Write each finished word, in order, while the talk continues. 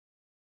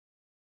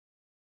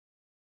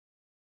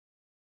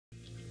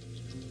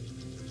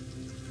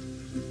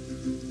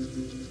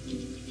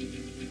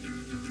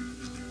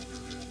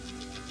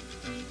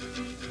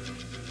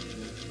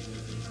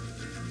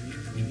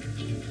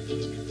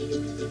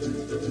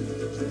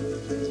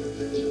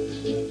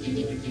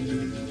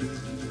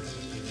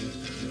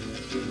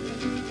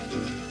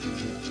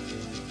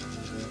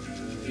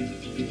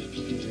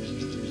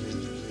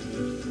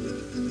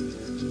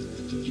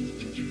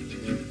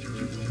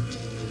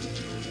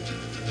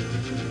So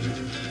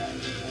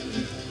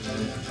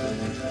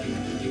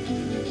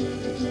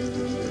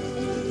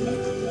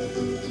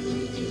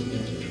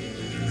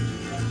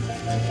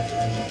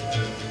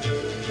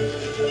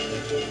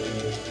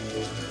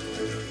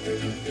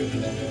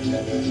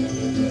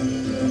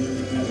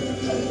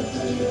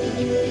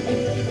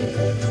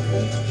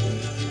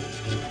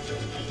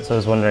I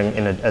was wondering,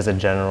 as a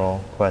general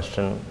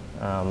question,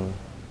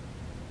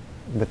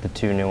 with the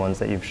two new ones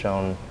that you've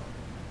shown,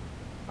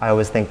 I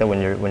always think that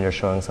when you're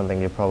showing something,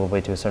 you're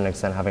probably to a certain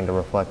extent having to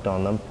reflect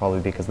on them, probably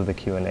because of the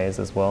Q&As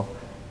as well.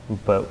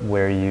 But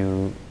where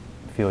you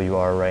feel you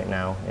are right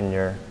now in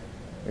your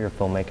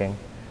filmmaking?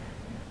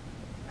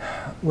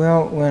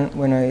 Well,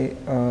 when I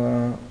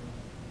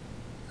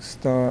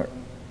start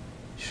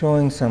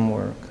showing some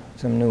work,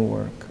 some new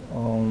work,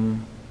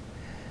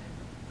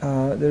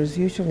 there's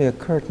usually a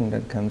curtain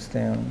that comes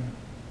down,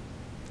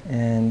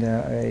 and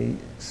I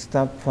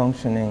stop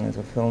functioning as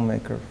a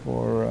filmmaker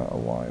for a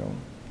while.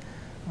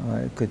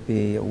 It could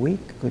be a week,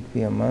 it could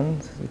be a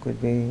month, it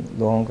could be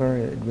longer,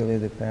 it really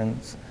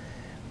depends.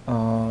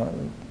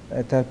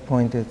 At that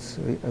point, it's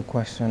a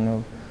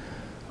question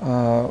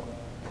of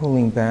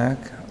pulling back,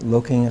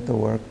 looking at the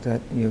work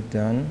that you've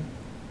done,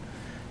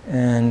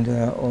 and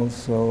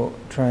also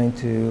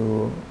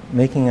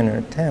making an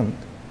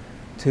attempt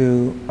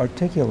to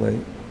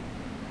articulate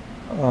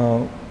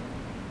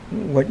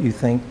what you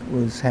think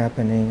was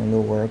happening in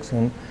the works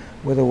and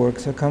where the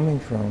works are coming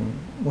from.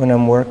 When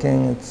I'm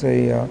working, it's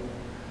a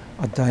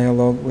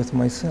dialogue with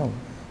myself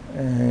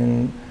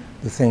and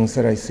the things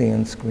that I see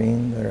on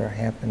screen that are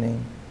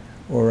happening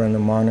or on the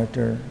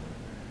monitor,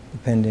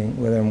 depending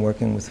whether I'm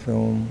working with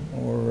film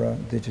or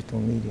digital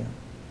media.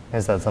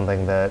 Is that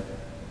something that,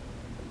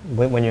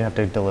 when you have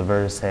to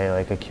deliver, say,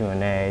 like a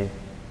Q&A,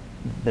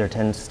 there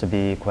tends to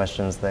be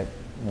questions that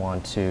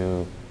want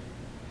to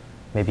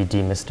maybe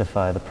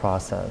demystify the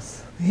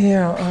process?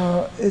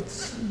 Yeah,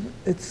 it's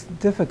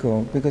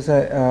difficult because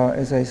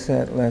as I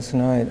said last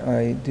night,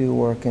 I do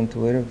work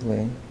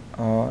intuitively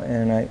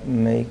and I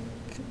make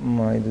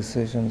my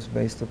decisions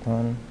based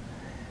upon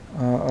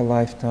a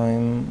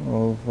lifetime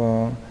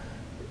of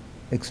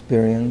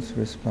experience,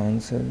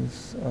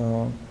 responses,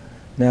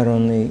 not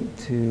only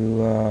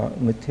to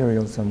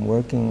materials I'm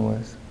working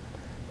with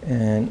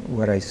and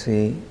what I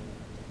see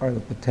are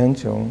the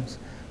potentials,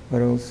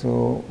 but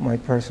also my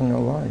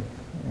personal life.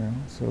 You know?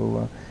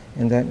 So,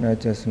 and that not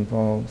just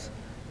involves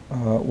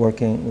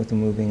working with a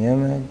moving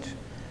image,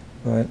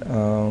 but you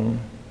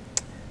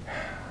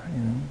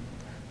know,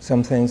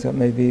 some things that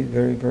may be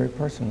very, very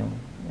personal.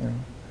 You know?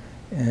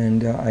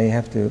 And I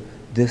have to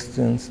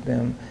distance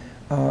them.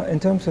 In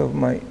terms of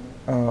my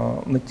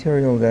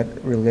material that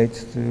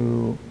relates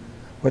to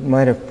what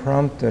might have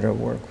prompted a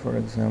work, for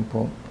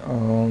example,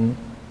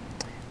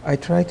 I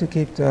try to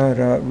keep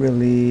that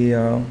really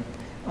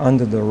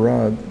under the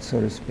rug,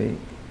 so to speak,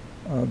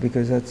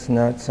 because that's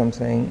not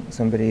something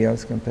somebody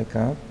else can pick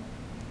up.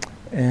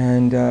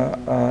 And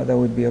that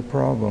would be a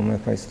problem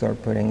if I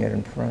start putting it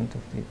in front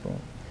of people.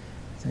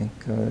 I think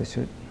they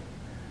should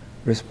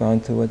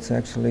respond to what's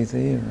actually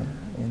there,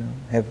 you know,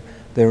 have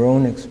their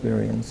own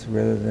experience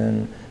rather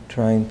than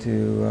trying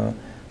to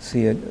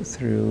see it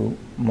through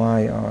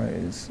my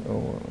eyes,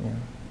 or, you know.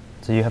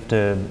 So you have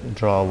to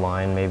draw a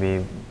line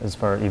maybe as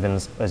far, even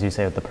as you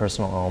say, with the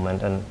personal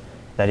element, and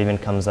that even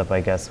comes up, I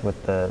guess,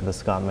 with the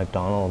Scott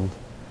McDonald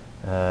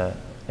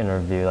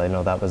interview. I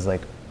know that was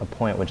like a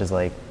point, which is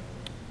like,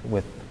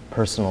 with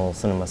personal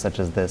cinema such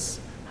as this,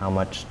 how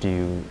much do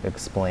you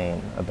explain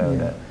about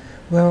it?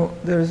 Well,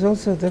 there's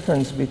also a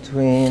difference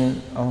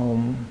between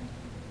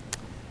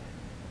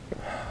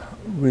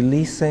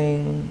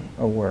releasing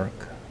a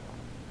work,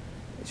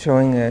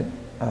 showing it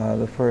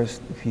the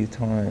first few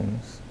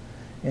times,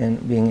 and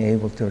being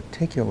able to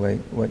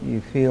articulate what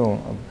you feel,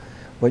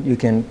 what you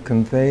can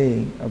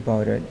convey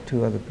about it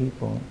to other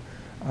people.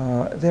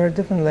 There are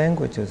different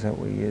languages that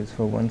we use,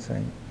 for one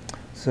thing.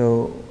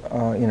 So,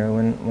 you know,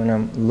 when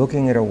I'm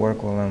looking at a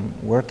work while I'm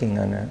working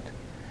on it,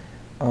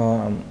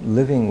 I'm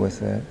living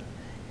with it,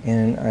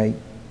 and I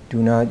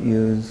do not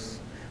use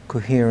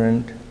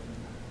coherent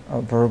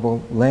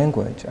verbal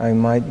language. I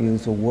might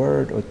use a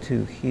word or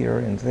two here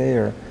and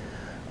there,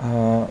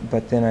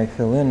 but then I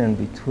fill in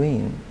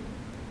between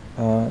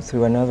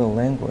through another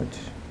language,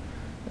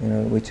 you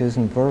know, which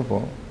isn't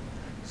verbal.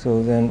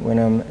 So then when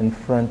I'm in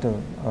front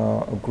of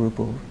a group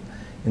of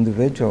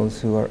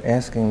individuals who are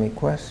asking me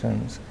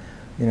questions,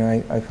 you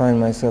know, I find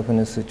myself in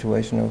a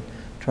situation of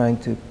trying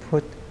to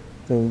put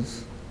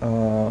those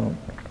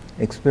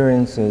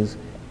experiences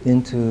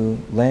into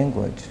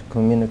language,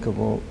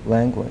 communicable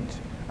language,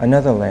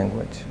 another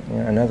language, you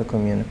know, another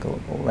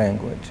communicable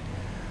language.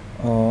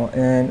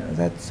 And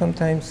that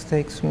sometimes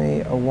takes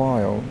me a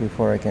while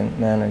before I can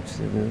manage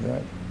to do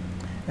that.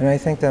 And I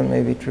think that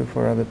may be true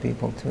for other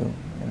people too,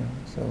 you know,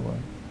 so.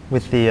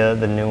 With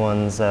the new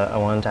ones, I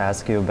wanted to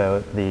ask you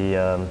about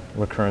the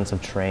recurrence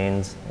of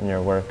trains in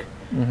your work.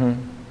 Mm-hmm.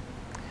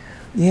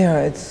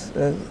 Yeah, it's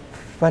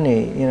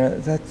funny, you know,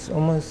 that's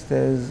almost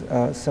as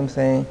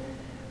something,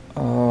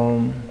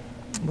 well,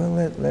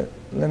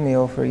 let me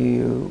offer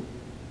you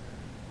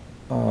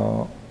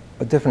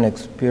a different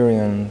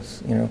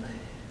experience, you know.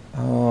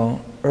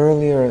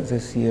 Earlier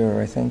this year,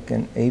 I think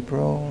in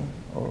April,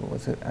 or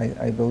was it,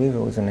 I believe it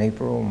was in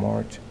April or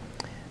March,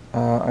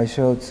 I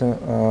showed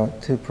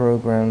two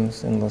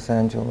programs in Los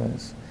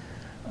Angeles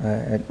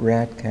at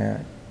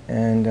RadCat,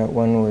 and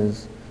one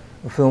was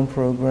a film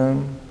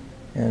program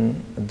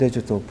and a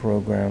digital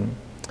program.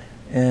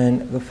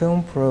 And the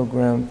film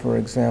program, for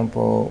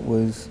example,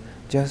 was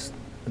just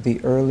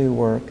the early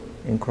work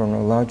in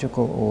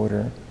chronological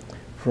order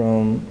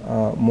from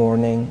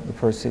Morning, the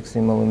first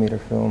 60mm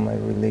film I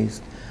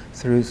released,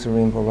 through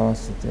Serene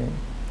Velocity.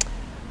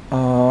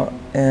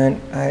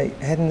 And I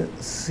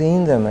hadn't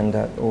seen them in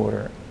that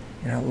order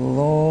in a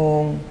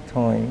long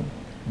time,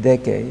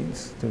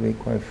 decades, to be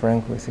quite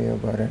frank with you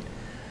about it.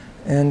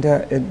 And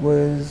I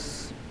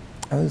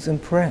was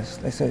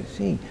impressed. I said,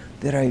 gee,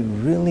 did I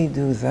really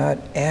do that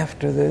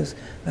after this?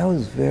 That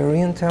was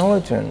very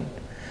intelligent.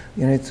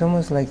 You know, it's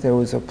almost like there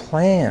was a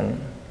plan,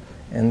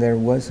 and there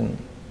wasn't.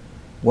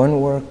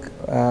 One work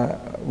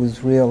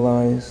was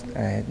realized.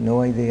 I had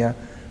no idea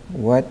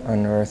what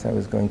on earth I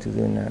was going to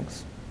do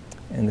next.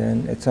 And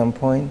then at some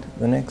point,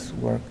 the next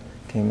work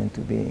came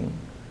into being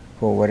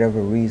for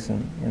whatever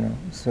reason, you know.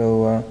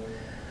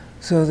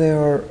 So there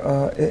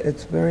are,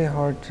 it's very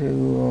hard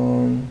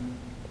to,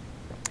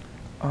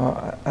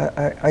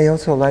 I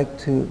also like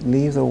to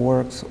leave the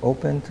works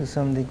open to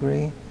some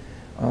degree,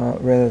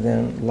 rather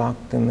than lock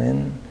them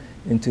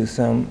into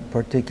some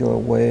particular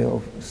way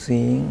of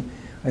seeing.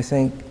 I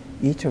think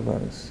each of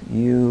us,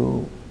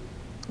 you,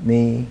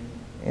 me,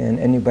 and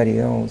anybody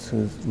else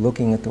who's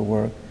looking at the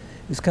work,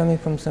 is coming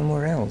from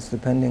somewhere else,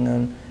 depending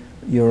on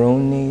your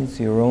own needs,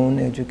 your own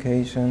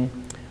education,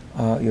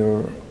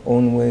 your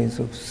own ways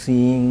of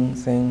seeing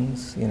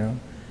things, you know,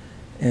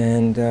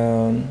 and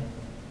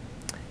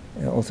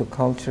also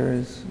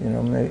cultures, you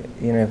know,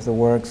 if the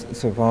works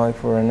survive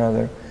for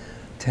another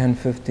 10,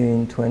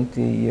 15,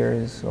 20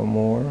 years or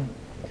more,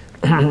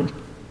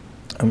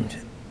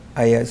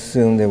 I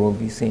assume they will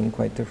be seen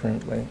quite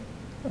differently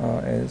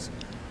as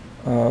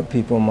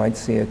people might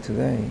see it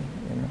today,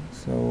 you know.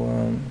 So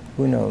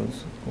who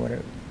knows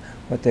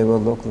what they will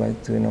look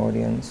like to an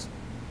audience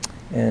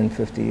in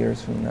 50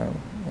 years from now,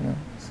 you know.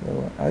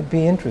 So I'd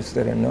be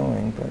interested in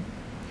knowing, but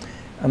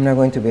I'm not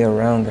going to be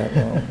around that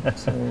long.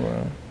 So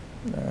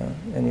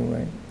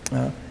anyway,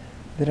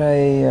 did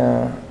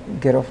I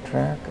get off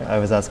track? I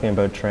was asking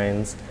about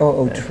trains.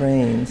 Oh,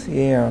 trains,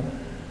 yeah.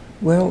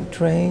 Well,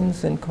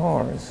 trains and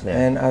cars, yeah.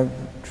 And I've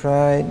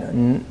tried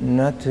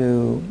not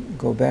to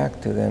go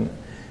back to them.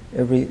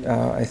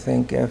 I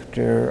think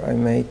after I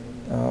made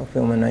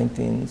film in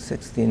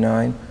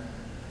 1969,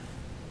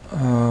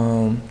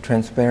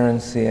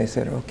 Transparency, I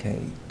said, okay,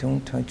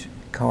 don't touch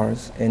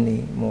cars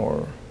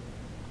anymore.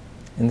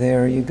 And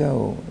there you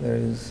go.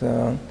 There's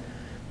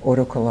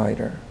Auto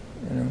Collider,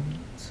 you know.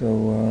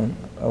 So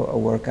a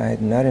work I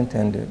had not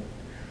intended.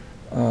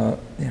 You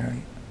know,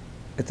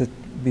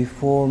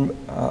 before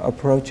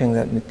approaching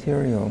that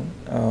material,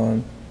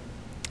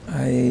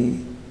 I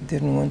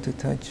didn't want to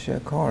touch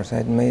cars. I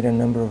had made a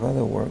number of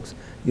other works.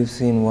 You've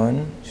seen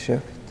one,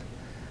 Shift,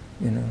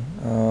 you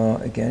know.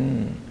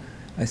 Again,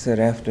 I said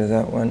after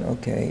that one,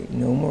 okay,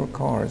 no more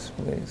cars,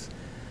 please.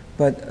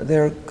 But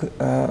there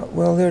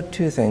are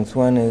two things.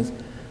 One is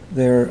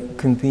they're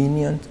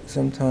convenient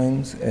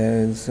sometimes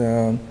as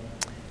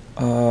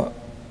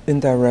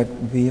indirect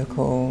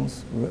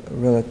vehicles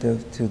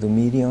relative to the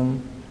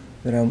medium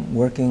that I'm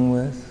working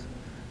with,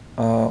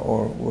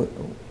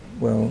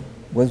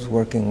 was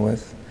working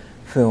with,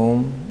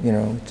 film, you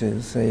know, which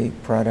is a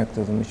product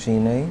of the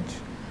machine age,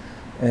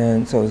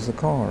 and so is the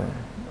car.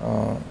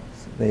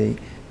 They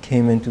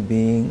came into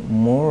being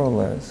more or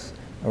less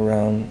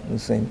around the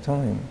same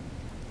time,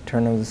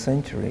 turn of the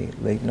century,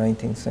 late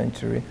 19th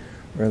century,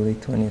 early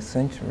 20th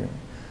century.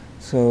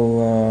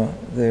 So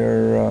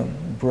they're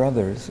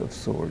brothers of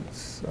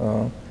sorts,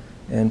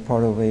 and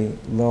part of a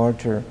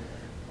larger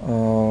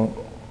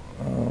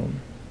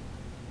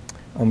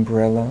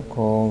umbrella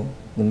called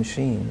the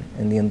machine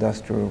and the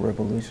Industrial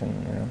Revolution,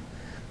 you know.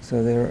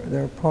 So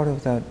they're part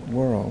of that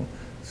world.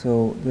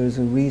 So there's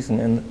a reason,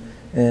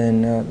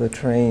 and the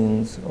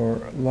trains are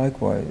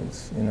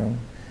likewise, you know.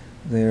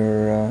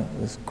 They're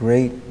this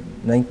great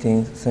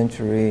 19th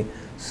century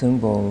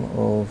symbol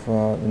of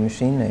the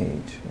machine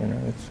age, you know.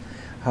 It's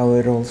how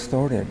it all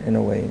started in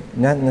a way.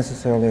 Not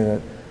necessarily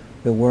that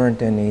there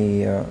weren't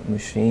any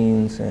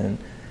machines and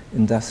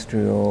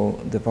industrial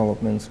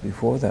developments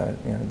before that.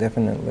 You know,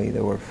 definitely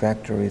there were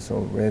factories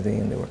already,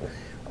 and there were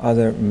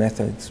other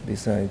methods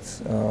besides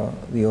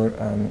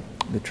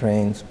the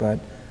trains. But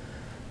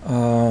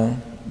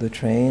the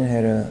train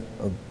had a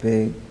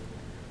big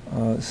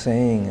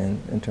saying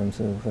in terms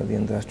of the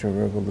Industrial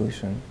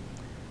Revolution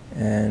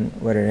and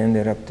what it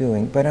ended up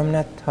doing. But I'm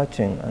not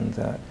touching on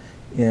that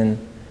in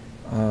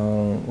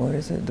what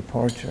is it?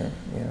 Departure.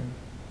 You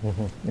know,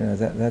 you know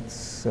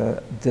that's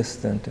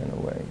distant in a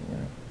way. You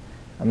know.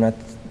 I'm not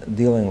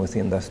dealing with the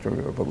Industrial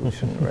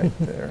Revolution right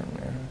there.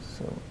 Yeah.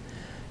 So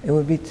it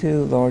would be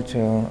too large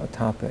a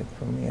topic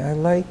for me. I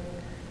like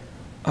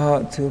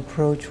To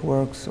approach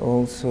works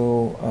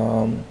also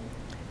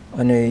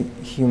on a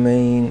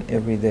humane,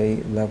 everyday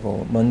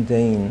level,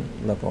 mundane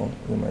level,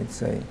 we might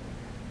say.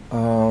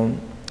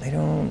 I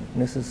don't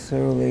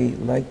necessarily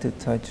like to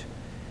touch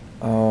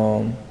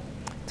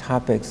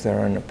topics that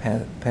are on a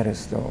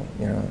pedestal,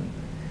 you know.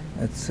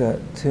 It's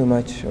too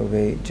much of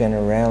a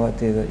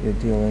generality that you're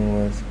dealing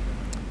with.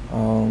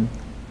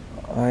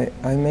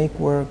 I make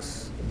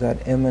works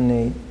that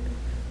emanate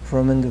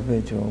from an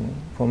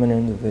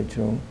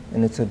individual,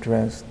 and it's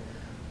addressed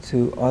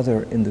to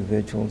other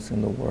individuals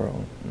in the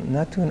world.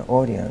 Not to an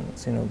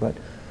audience, you know, but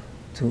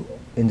to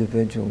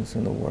individuals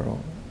in the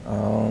world.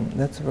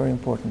 That's very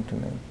important to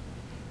me.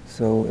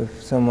 So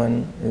if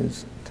someone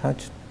is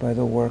touched by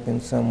the work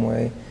in some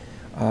way,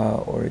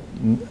 or it,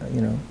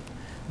 you know,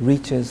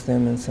 reaches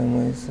them in some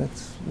ways,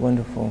 that's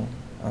wonderful.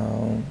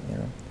 You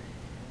know,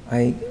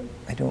 I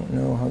don't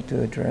know how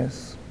to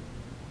address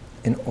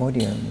an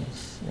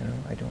audience. You know,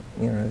 I don't.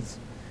 You know, it's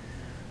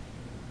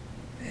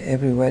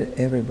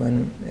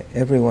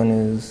everyone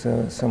is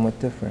somewhat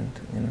different.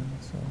 You know,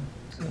 so.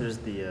 There's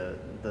the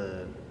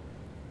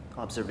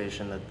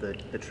observation that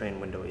the train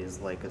window is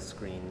like a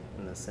screen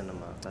in the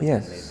cinema. That's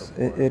Yes,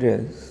 been made before. it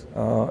is,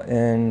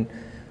 and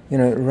you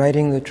know,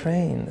 riding the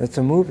train. It's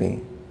a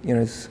movie. You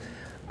know, it's,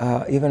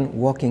 even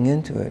walking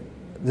into it.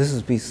 This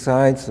is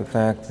besides the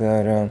fact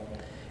that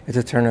at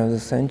the turn of the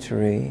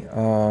century,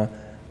 a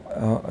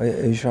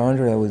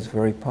genre that was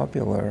very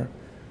popular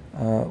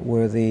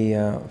were the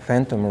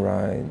phantom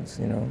rides.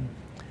 You know,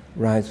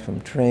 rides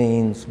from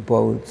trains,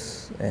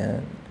 boats,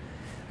 and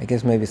I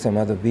guess maybe some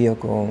other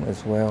vehicle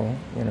as well.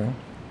 You know,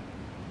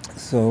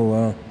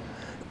 so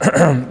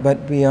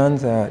but beyond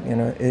that, you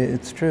know,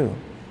 it's true.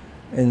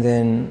 And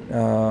then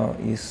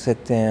you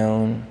sit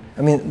down.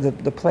 I mean,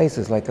 the place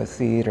is like a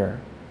theater,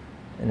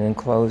 an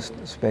enclosed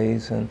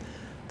space, and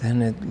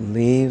then it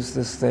leaves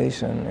the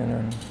station. You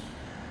know,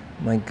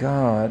 my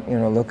God, you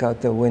know, look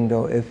out the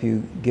window. If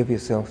you give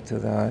yourself to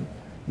that,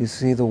 you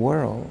see the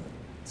world.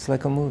 It's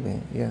like a movie.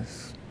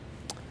 Yes.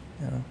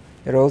 You know,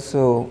 it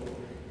also,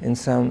 in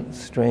some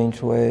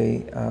strange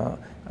way,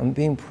 I'm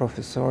being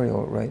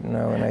professorial right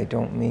now, and I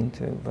don't mean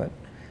to, but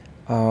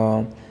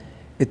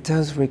it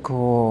does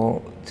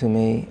recall to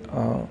me,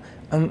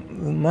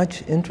 I'm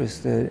much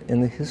interested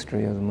in the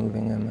history of the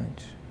moving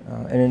image,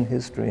 and in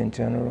history in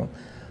general.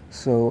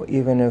 So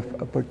even if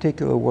a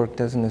particular work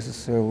doesn't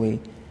necessarily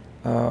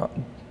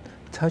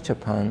touch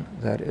upon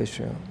that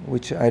issue,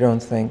 which I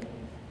don't think,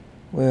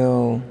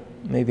 well,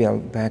 maybe I'll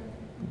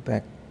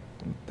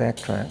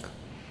backtrack.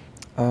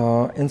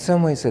 In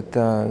some ways it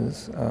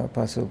does,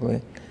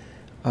 possibly,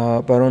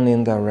 but only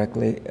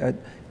indirectly.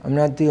 I'm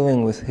not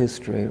dealing with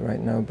history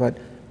right now, but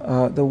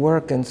the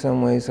work in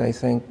some ways I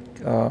think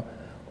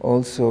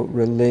also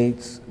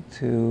relates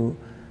to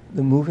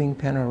the moving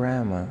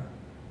panorama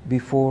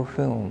before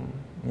film,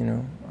 you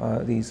know,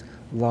 these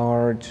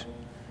large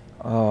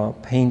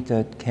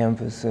painted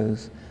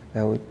canvases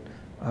that would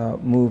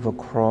move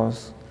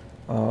across,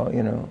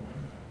 you know,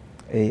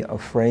 a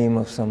frame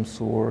of some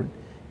sort,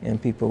 and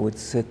people would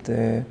sit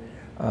there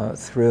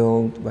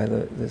thrilled by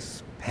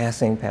this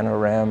passing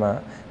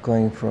panorama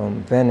going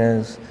from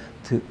Venice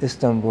to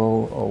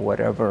Istanbul or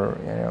whatever,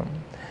 you know,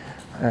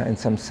 and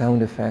some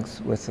sound effects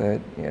with it,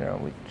 you know,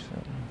 which,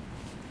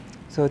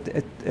 so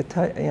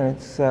you know,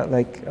 it's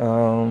like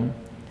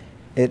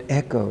it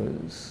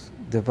echoes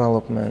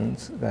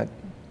developments that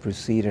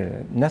preceded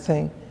it.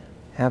 Nothing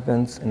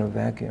happens in a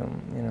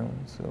vacuum, you know,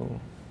 so.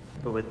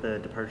 But with the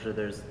departure,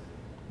 there's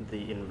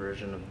the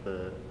inversion of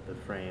the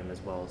frame as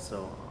well,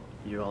 so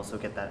you also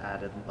get that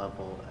added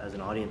level as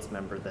an audience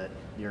member that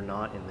you're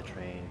not in the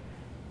train,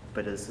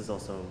 but this does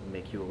also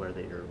make you aware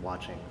that you're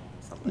watching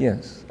something.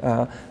 Yes,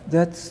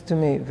 that's to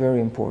me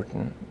very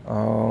important.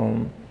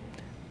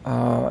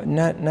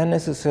 Not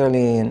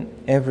necessarily in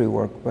every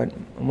work, but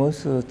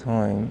most of the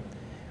time,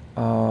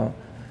 an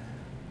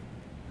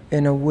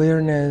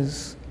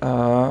awareness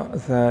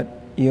that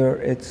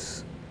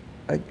it's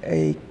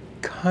a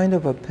kind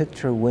of a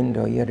picture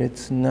window, yet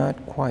it's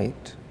not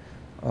quite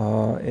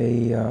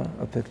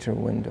a picture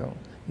window.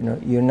 You know,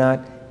 you're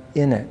not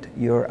in it,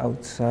 you're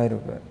outside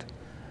of it.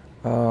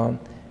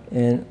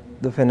 And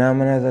the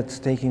phenomena that's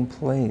taking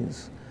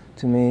place,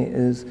 to me,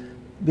 is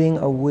being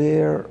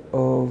aware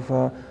of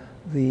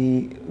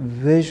the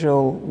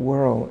visual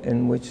world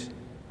in which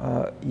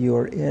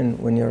you're in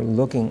when you're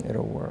looking at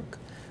a work.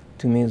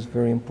 To me, is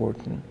very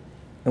important.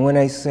 And when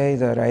I say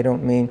that, I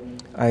don't mean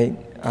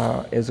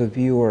as a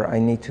viewer, I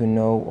need to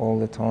know all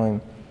the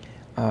time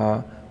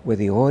where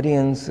the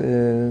audience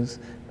is,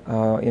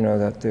 you know,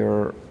 that there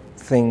are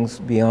things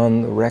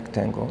beyond the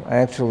rectangle. I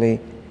actually,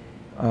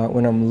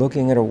 when I'm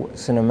looking at a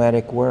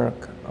cinematic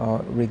work,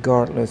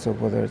 regardless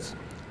of whether it's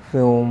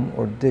film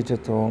or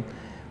digital,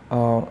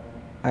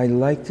 I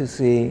like to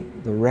see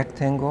the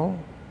rectangle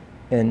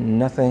and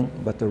nothing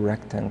but the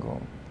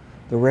rectangle.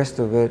 The rest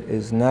of it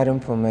is not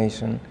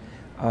information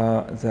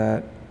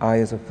that I,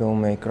 as a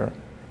filmmaker,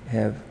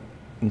 have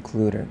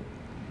included,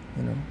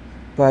 you know.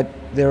 But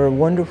there are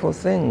wonderful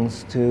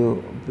things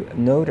to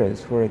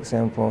notice. For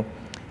example,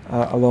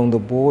 along the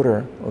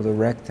border of the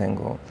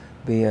rectangle,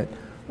 be it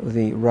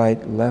the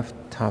right, left,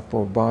 top,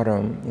 or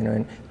bottom,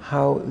 and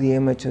how the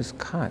image is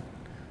cut,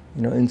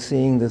 and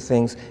seeing the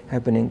things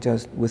happening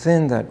just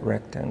within that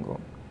rectangle,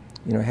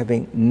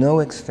 having no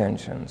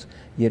extensions,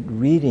 yet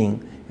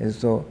reading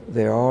as though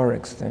there are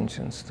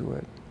extensions to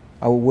it,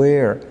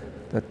 aware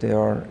that there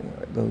are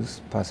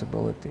those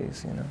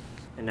possibilities,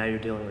 And now you're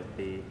dealing with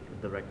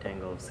the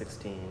rectangle of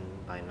 16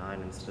 by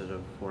 9 instead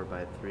of 4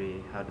 by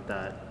 3. How did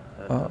that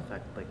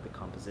affect like the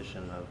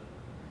composition of?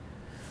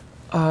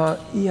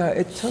 Yeah,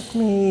 it took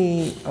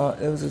me,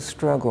 it was a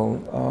struggle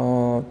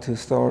to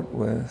start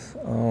with.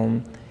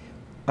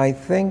 I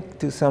think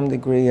to some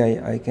degree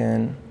I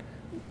can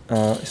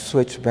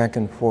switch back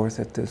and forth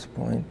at this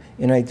point.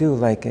 And I do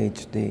like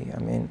HD. I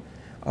mean,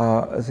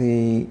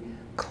 the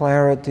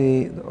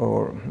clarity,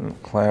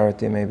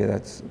 maybe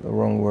that's the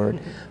wrong word,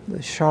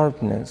 the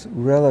sharpness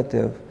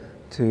relative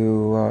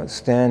to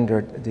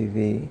standard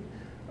DV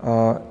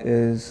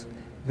is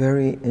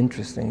very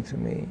interesting to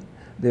me.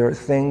 There are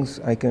things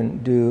I can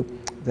do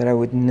that I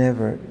would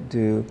never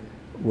do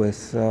with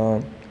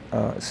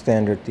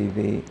standard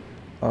DV.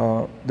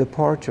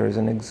 Departure is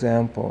an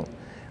example.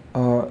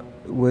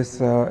 With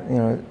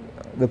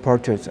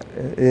departure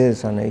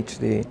is on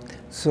HD.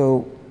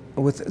 So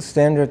with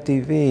standard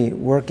TV,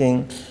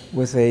 working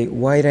with a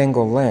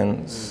wide-angle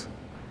lens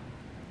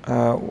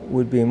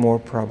would be more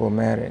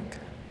problematic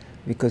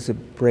because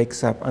it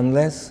breaks up,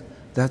 unless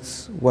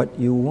that's what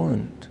you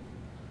want.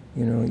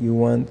 You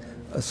want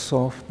a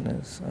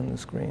softness on the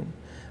screen.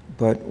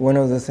 But one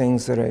of the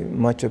things that I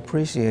much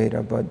appreciate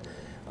about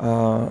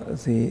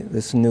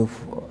this new,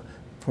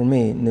 for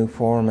me, new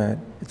format,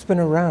 it's been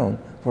around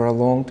for a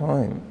long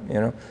time.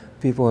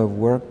 People have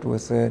worked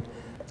with it,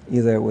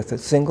 either with a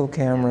single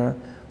camera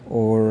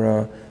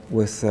or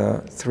with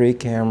 3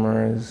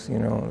 cameras.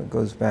 It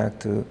goes back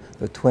to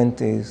the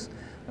 20s.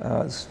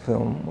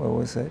 Film, what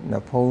was it,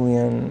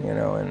 Napoleon,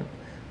 and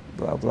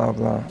blah, blah,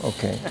 blah.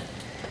 Okay.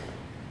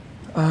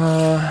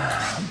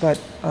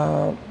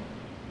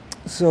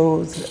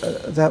 So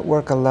that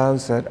work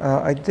allows that.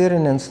 I did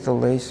an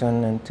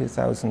installation in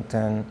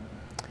 2010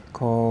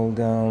 called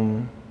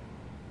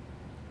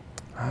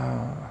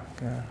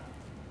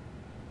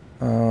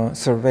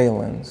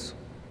Surveillance.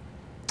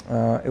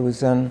 It was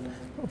done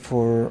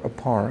for a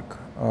park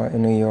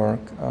in New York,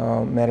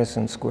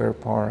 Madison Square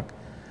Park,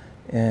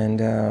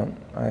 and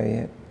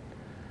I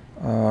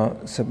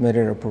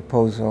submitted a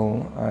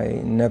proposal.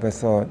 I never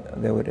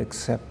thought they would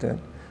accept it.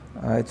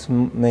 It's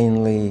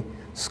mainly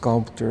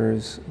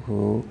sculptors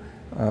who,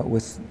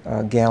 with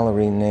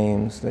gallery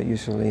names that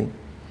usually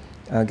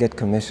get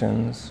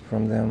commissions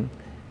from them.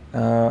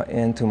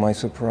 And to my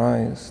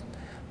surprise,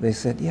 they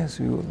said, yes,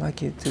 we would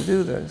like you to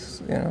do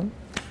this,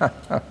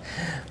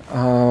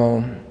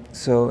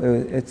 So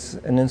it's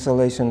an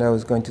installation that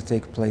was going to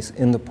take place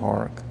in the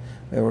park.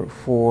 There were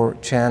 4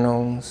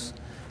 channels,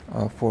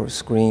 4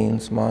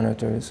 screens,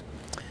 monitors,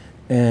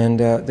 and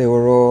they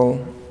were all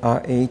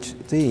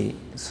HD.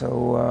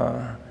 So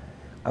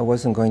I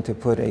wasn't going to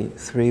put a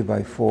 3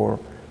 by 4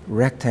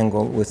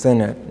 rectangle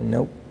within it.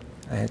 Nope,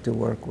 I had to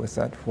work with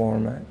that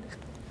format.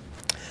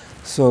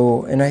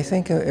 So, and I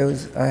think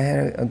I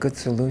had a good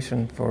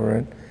solution for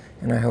it,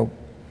 and I hope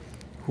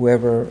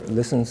whoever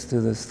listens to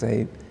this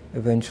tape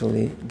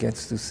eventually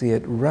gets to see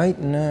it. Right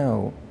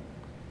now,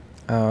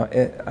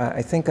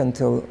 I think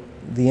until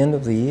the end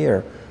of the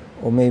year,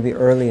 or maybe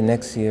early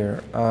next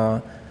year,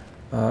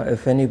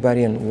 if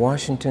anybody in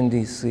Washington,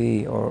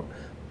 D.C., or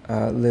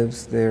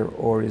lives there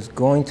or is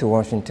going to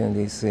Washington,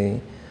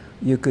 D.C.,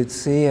 you could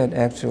see it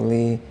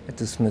actually at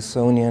the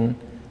Smithsonian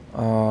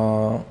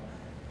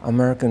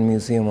American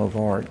Museum of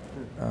Art.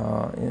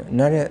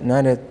 Not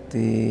at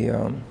the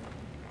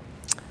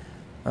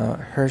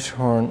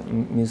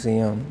Hirshhorn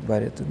Museum,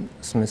 but at the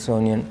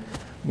Smithsonian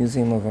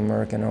Museum of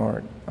American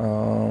Art.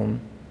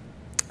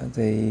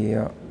 They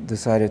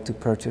decided to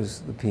purchase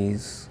the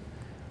piece.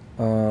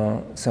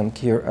 A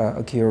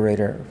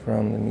curator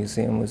from the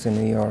museum was in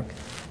New York,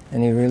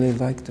 and he really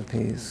liked the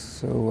piece.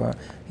 So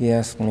he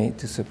asked me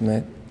to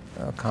submit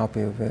a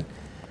copy of it.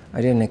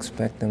 I didn't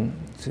expect them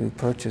to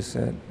purchase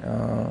it,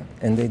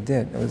 and they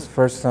did. It was the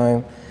first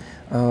time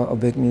a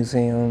big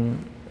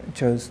museum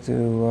chose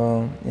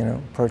to,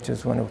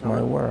 purchase one of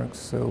my works.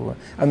 So,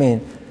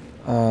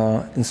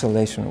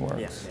 installation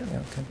works. Yeah. Yeah,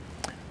 okay.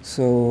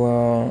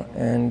 So,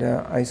 and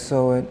I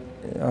saw it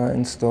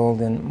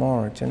installed in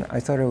March, and I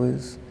thought it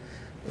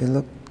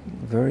looked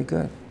very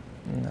good,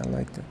 and I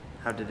liked it.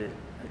 How did it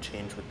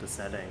change with the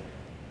setting,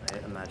 I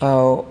imagine?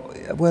 Oh,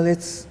 well,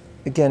 it's,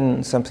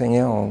 again, something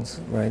else,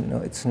 right? No,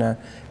 it's not.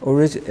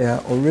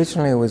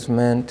 Originally it was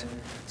meant,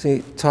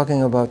 see,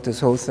 talking about this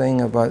whole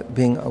thing about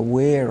being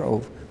aware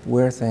of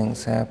where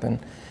things happen.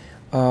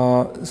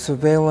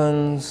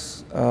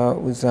 Surveillance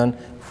was done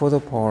for the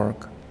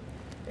park,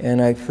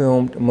 and I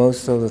filmed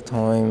most of the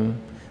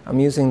time. I'm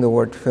using the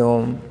word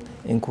film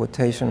in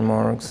quotation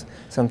marks.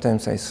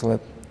 Sometimes I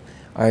slip.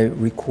 I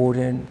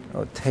recorded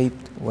or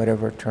taped,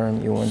 whatever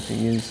term you want to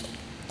use.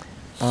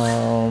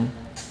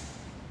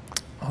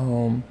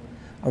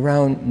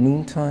 around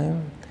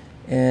noontime,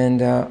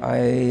 and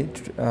I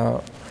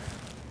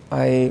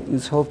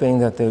was hoping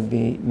that there would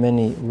be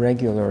many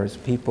regulars,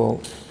 people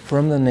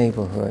from the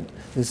neighborhood.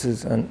 This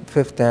is on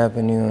 5th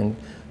Avenue and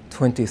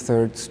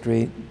 23rd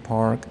Street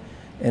Park,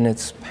 and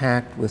it's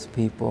packed with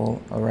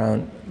people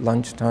around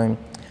lunchtime,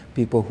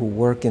 people who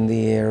work in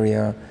the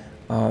area,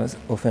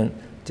 often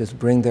just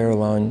bring their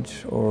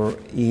lunch or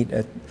eat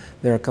at,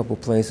 there are a couple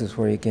places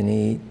where you can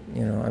eat,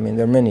 you know, I mean,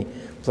 there are many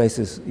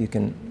places you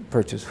can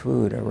purchase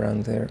food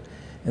around there.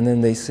 And then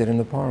they sit in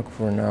the park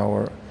for an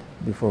hour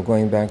before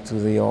going back to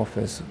the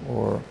office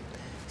or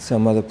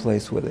some other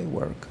place where they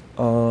work.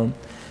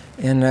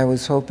 And I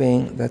was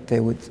hoping that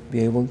they would be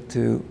able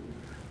to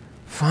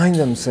find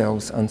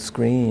themselves on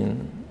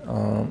screen,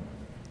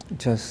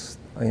 just,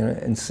 you know,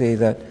 and see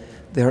that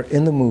they're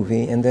in the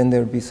movie, and then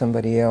there'd be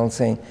somebody else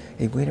saying,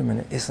 hey, wait a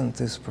minute, isn't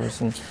this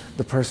person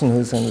the person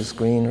who's on the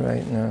screen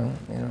right now?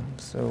 You know,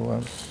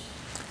 so,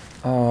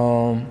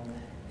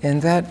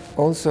 and that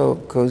also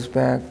goes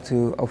back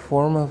to a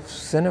form of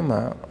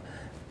cinema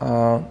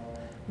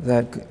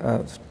that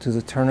to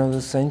the turn of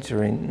the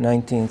century,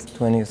 19th,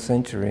 20th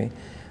century,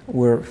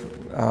 where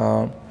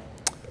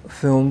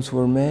films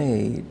were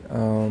made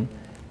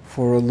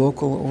for a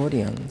local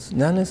audience,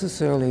 not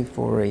necessarily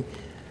for a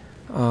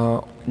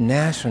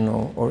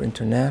national or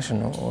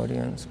international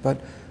audience, but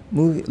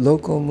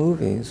local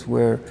movies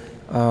where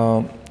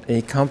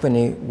a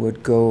company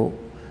would go,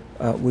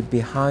 would be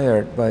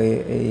hired by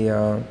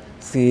a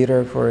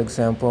theater, for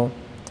example.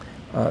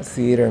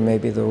 Theater may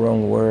be the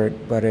wrong word,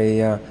 but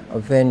a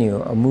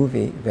venue, a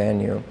movie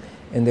venue,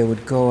 and they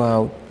would go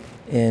out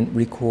and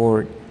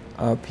record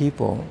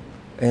people,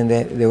 and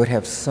they would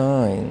have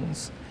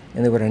signs,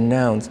 and they would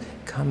announce,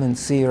 come and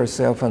see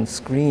yourself on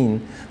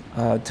screen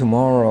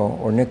tomorrow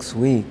or next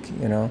week,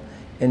 you know.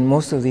 And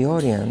most of the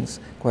audience,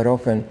 quite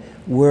often,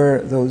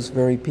 were those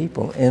very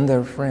people and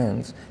their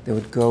friends. They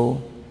would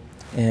go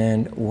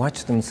and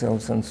watch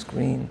themselves on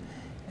screen,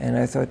 and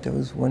I thought that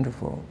was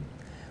wonderful.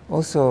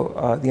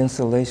 Also, the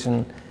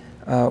installation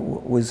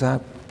was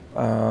up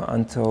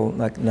until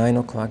like 9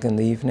 o'clock in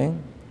the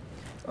evening,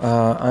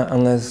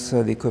 unless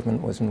the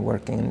equipment wasn't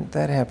working, and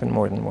that happened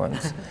more than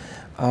once.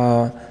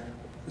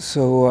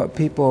 So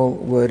people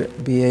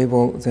would be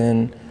able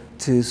then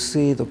to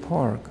see the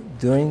park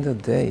during the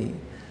day.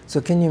 So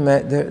can you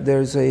imagine,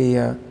 there's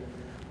a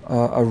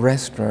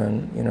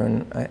restaurant, you know,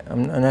 and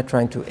I'm not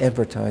trying to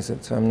advertise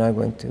it, so I'm not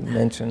going to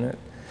mention it,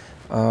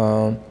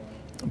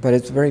 but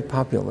it's very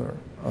popular.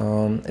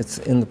 It's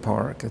in the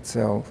park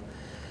itself,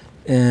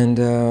 and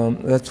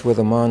that's where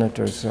the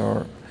monitors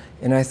are.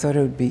 And I thought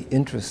it would be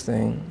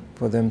interesting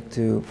for them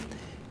to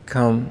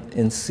come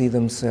and see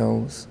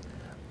themselves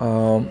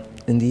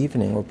in the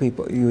evening, or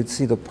people, you would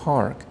see the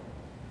park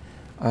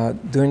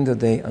during the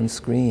day on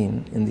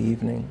screen in the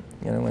evening,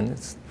 you know, when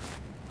it's,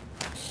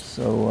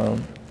 so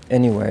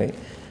anyway,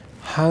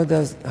 how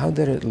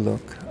did it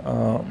look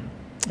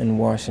in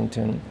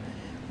Washington?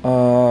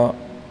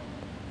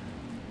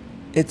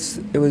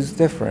 It was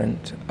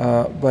different,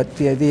 but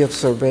the idea of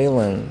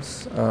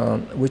surveillance,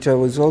 which I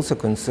was also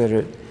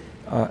considered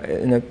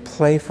in a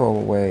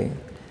playful way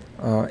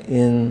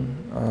in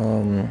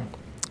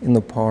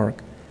the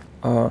park,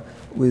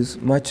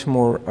 was much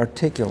more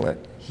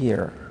articulate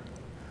here.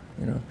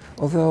 You know,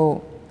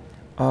 although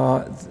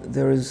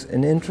there is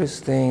an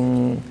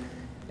interesting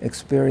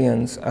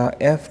experience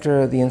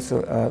after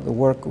the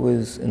work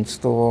was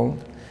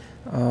installed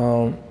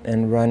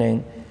and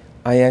running.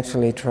 I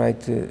actually tried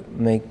to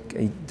make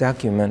a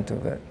document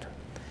of it.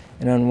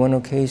 And on one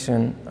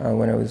occasion,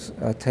 when I was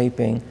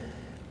taping,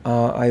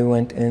 I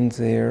went in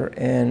there,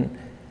 and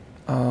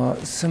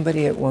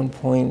somebody at one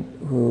point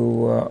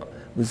who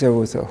was there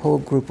with a whole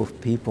group of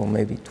people,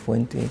 maybe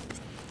 20,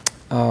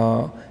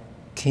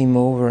 came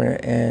over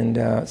and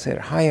said,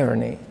 "Hi,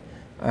 Ernie."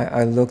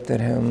 I looked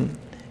at him,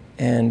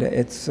 and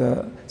it's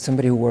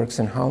somebody who works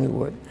in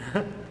Hollywood.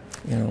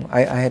 You know,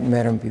 I had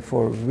met him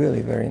before,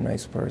 really very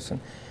nice person.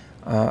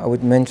 I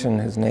would mention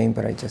his name,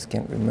 but I just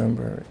can't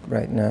remember it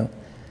right now.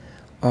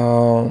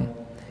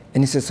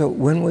 And he said, "So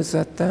when was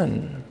that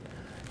done?"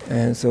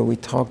 And so we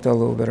talked a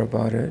little bit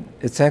about it.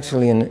 It's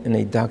actually in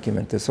a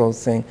document, this whole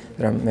thing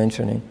that I'm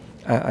mentioning.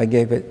 I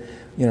gave it,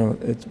 you know,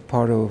 it's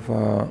part of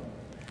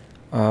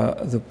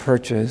the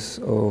purchase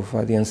of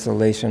the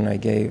installation. I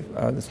gave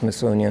the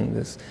Smithsonian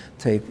this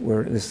tape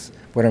where this,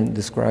 what I'm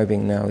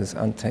describing now is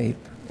on tape,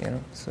 you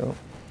know, so.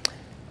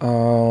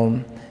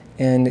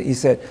 And he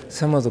said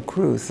some of the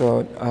crew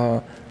thought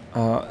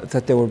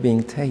that they were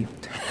being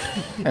taped,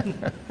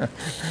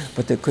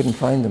 but they couldn't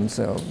find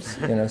themselves,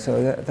 you know.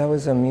 So that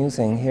was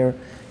amusing. Here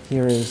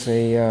is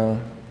a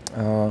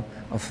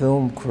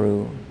film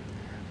crew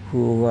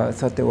who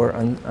thought they were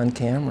on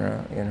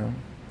camera, you know.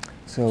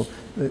 So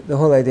the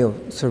whole idea of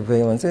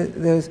surveillance,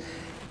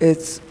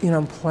 it's, you know,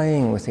 I'm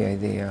playing with the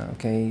idea,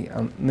 okay?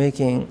 I'm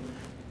making,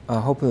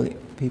 hopefully,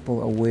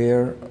 people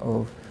aware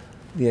of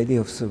the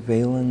idea of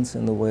surveillance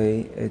and the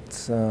way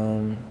it's,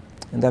 in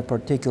that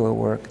particular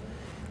work,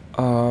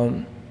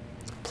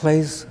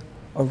 plays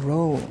a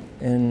role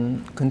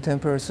in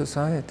contemporary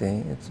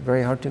society. It's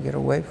very hard to get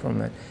away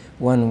from it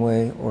one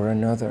way or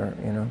another,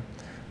 you know.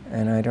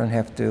 And I don't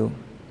have to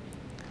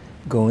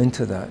go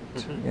into that,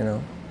 you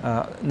know.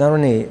 Not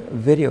only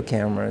video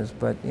cameras,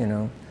 but, you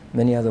know,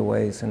 many other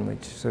ways in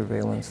which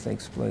surveillance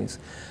takes place.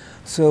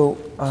 So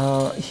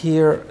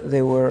here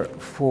there were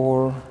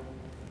 4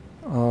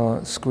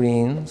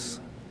 screens,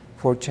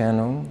 4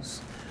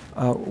 channels,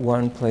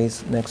 one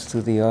placed next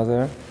to the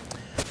other.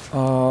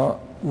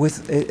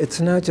 It's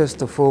not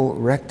just a full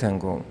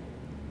rectangle,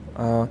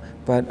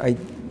 but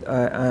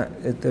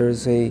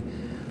there's a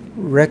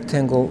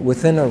rectangle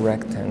within a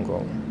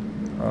rectangle.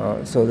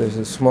 So there's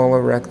a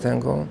smaller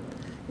rectangle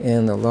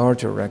and a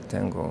larger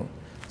rectangle.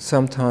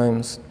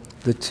 Sometimes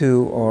the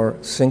two are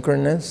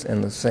synchronous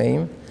and the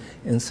same,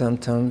 and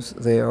sometimes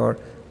they are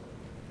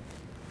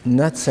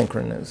not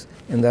synchronous,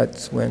 and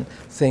that's when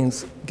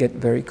things get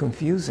very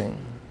confusing.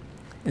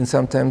 And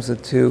sometimes the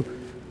two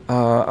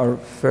are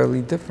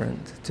fairly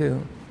different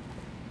too.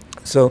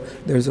 So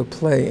there's a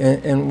play,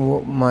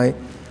 and my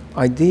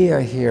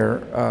idea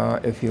here,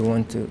 if you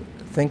want to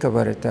think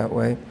about it that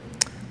way,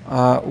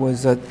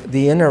 was that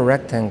the inner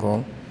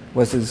rectangle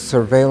was a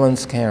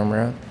surveillance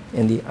camera,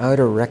 and the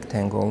outer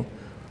rectangle,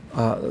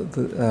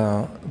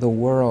 the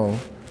world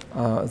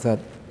that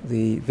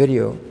the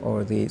video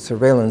or the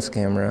surveillance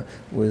camera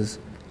was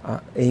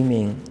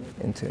aiming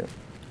into.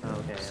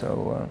 Okay.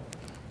 So,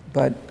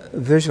 but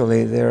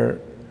visually, there are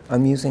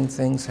amusing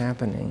things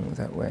happening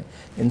that way.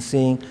 And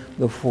seeing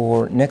the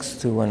 4 next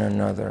to one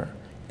another.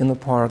 In the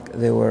park,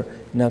 they were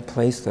not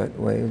placed that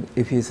way.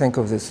 If you think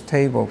of this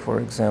table, for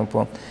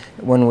example,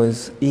 one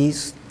was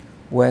east,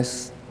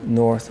 west,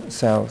 north,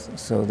 south,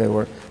 so they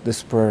were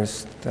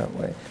dispersed that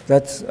way.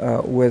 That's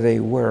where they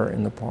were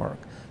in the park.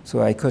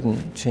 So I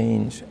couldn't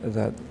change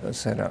that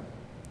setup,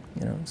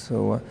 you know,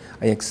 so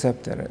I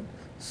accepted it.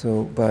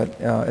 So, but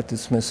at the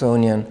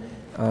Smithsonian,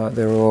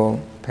 they're all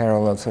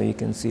parallel, so you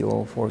can see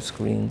all 4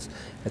 screens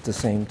at the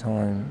same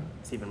time.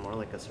 It's even more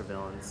like a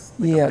surveillance.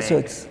 Like yeah, a so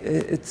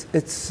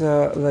it's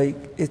like,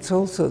 it's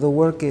also, the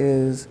work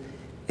is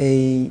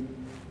a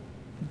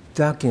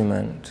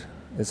document,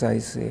 as I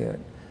see it,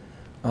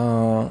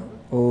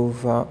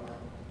 of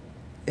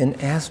an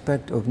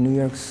aspect of New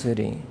York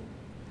City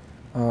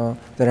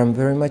that I'm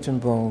very much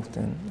involved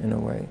in a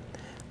way,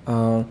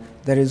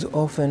 that is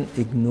often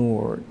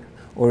ignored,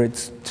 or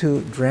it's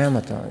too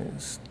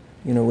dramatized,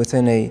 you know,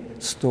 within a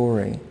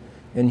story.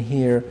 And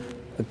here,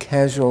 a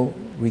casual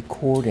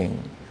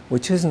recording,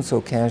 which isn't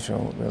so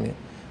casual, really,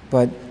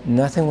 but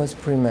nothing was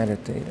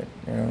premeditated.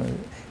 You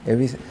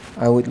know,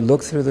 I would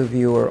look through the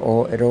viewer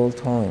at all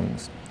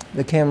times.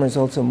 The camera is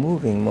also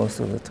moving most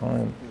of the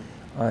time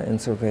in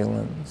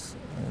surveillance.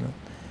 You know.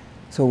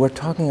 So we're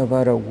talking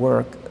about a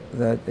work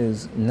that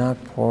is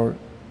not part.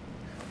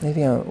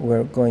 Maybe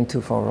we're going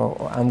too far off.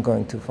 Or I'm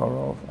going too far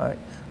off. I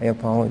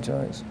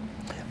apologize.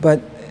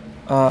 But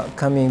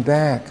coming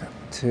back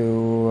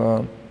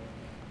to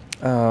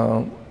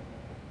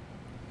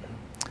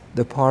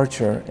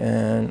departure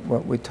and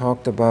what we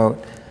talked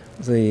about,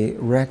 the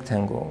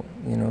rectangle,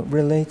 you know,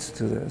 relates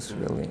to this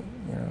really.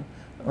 You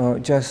know,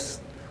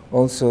 just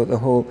also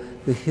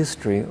the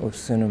history of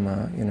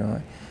cinema. You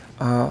know,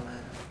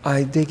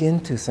 I dig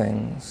into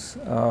things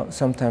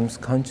sometimes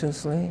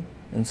consciously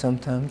and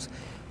sometimes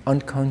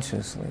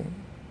unconsciously.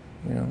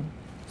 You know,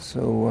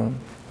 so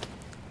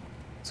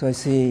so I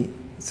see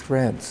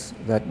threads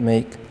that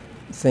make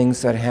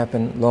things that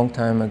happened long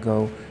time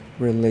ago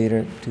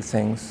related to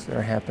things that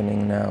are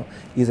happening now,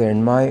 either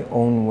in my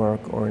own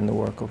work or in the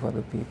work of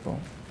other people.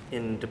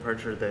 In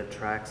Departure, the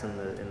tracks in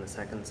the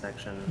second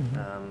section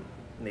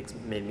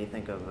made me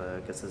think of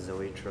I guess a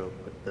zoetrope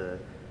with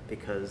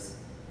because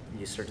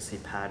you start to see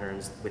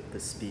patterns with the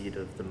speed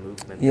of the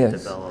movement that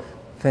develop.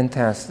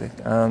 Fantastic.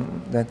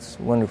 That's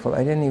wonderful.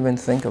 I didn't even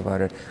think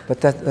about it,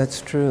 but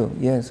that's true.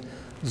 Yes,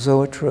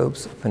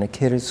 zoetropes,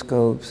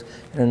 phenakidoscopes,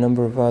 and a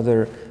number of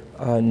other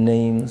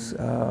names.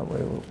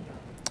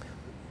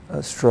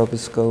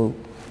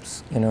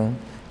 Stroboscopes, you know,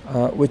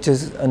 which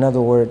is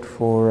another word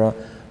for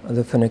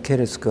the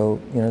phenakidoscope.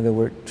 You know, there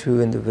were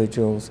 2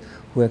 individuals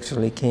who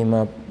actually came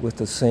up with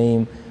the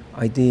same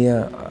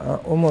idea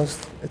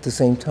almost at the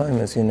same time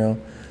as, you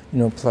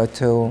know,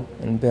 Plateau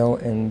in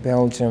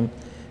Belgium,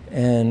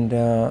 and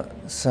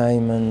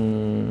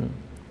Simon,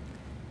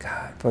 God,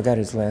 I forgot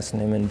his last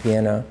name, in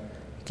Vienna,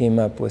 came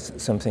up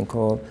with something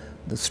called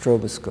the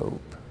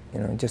stroboscope, you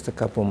know, just a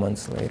couple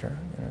months later,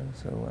 you know,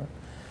 so.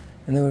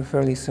 And they were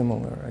fairly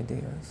similar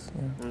ideas.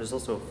 Yeah. And there's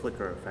also a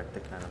flicker effect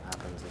that kind of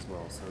happens as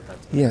well, so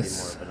that's maybe more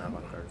of an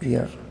avant-garde tradition.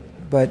 Yeah,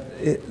 but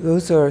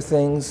those are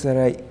things that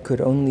I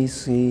could only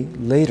see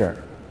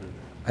later.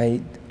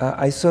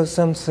 I saw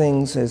some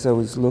things as I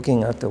was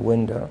looking out the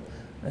window,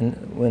 and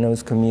when I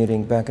was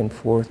commuting back and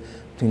forth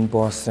between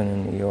Boston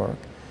and New York,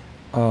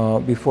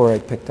 before I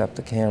picked up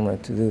the camera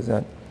to do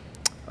that.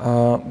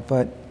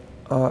 But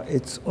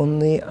it's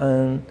only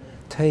on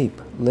tape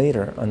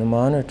later, on the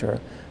monitor,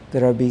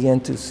 that I began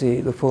to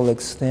see the full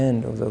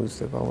extent of those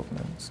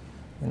developments.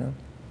 You know,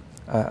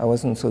 I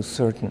wasn't so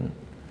certain.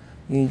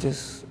 You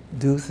just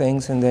do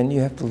things, and then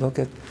you have to look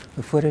at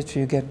the footage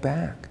you get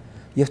back.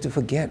 You have to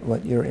forget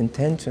what your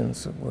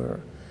intentions were.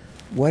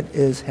 What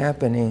is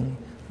happening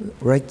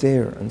right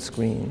there on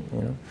screen,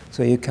 you know?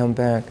 So you come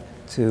back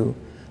to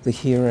the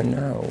here and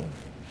now,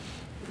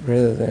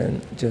 rather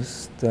than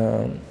just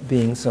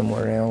being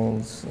somewhere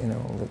else, you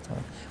know, all the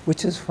time,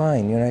 which is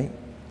fine, you know.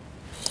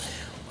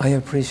 I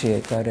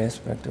appreciate that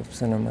aspect of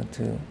cinema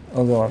too,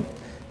 although I'm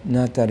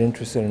not that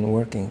interested in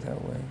working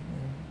that way.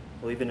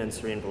 Well, even in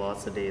Serene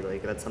Velocity,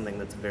 like that's something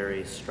that's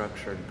very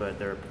structured, but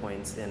there are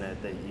points in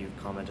it that you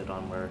commented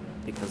on where,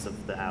 because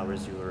of the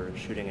hours you were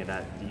shooting it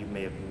at, you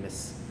may have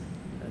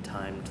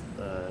mistimed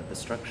the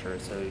structure.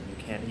 So you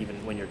can't,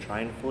 even when you're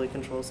trying to fully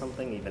control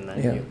something, even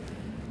then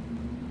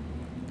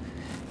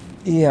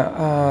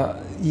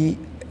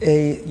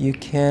you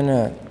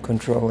cannot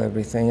control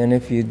everything, and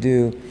if you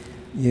do,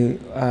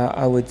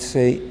 I would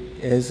say,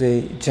 as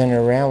a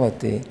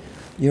generality,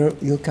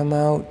 you'll come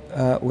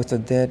out with a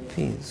dead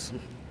piece.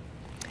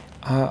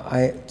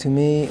 To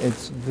me,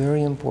 it's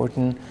very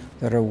important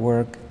that our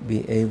work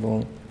be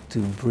able to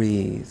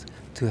breathe,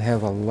 to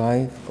have a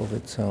life of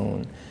its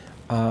own,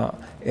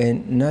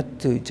 and not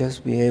to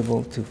just be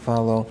able to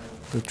follow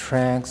the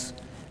tracks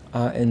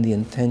and the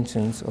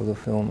intentions of the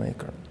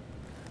filmmaker.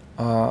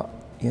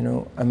 You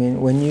know, I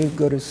mean, when you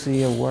go to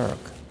see a work,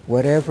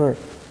 whatever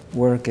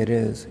work it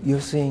is,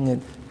 you're seeing it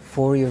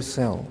for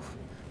yourself.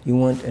 You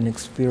want an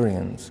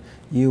experience.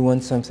 You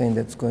want something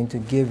that's going to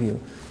give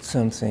you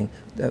something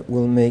that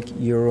will make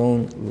your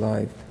own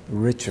life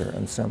richer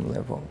on some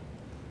level,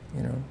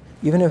 you know.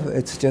 Even if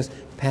it's just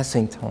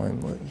passing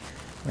time.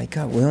 My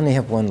God, we only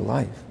have one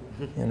life,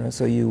 you know,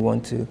 so you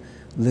want to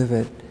live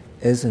it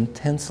as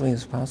intensely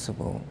as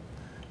possible,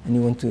 and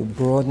you want to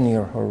broaden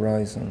your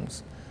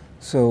horizons.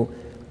 So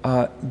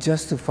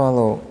just to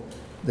follow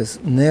this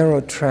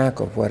narrow track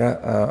of what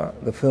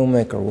the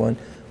filmmaker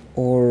wants,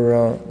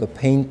 or the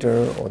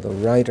painter or the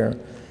writer,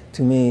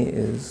 to me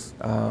is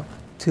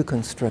too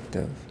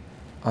constrictive.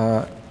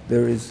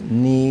 There is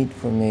need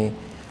for me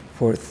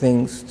for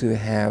things to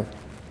have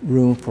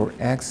room for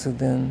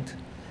accident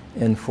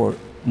and for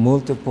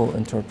multiple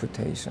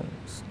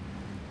interpretations.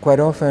 Quite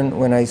often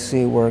when I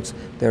see works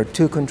that are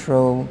too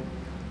controlled,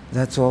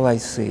 that's all I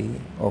see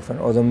often,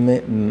 or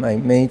my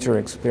major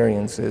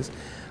experiences,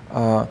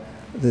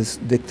 this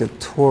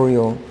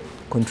dictatorial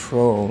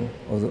control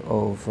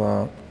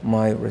of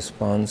my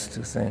response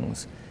to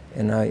things,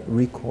 and I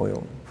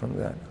recoil from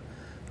that.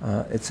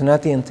 It's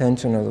not the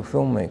intention of the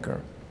filmmaker,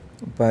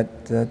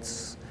 but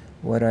that's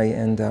what I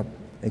end up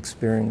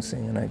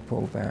experiencing, and I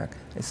pull back.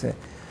 I say,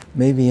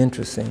 maybe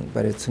interesting,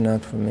 but it's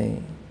not for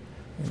me,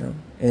 you know.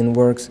 In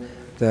works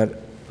that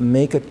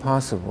make it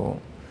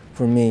possible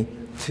for me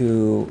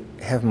to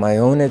have my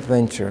own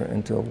adventure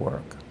into a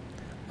work,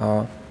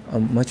 I'm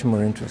much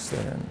more interested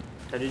in.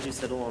 How did you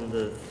settle on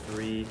the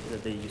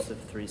use of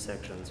 3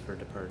 sections for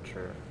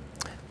departure?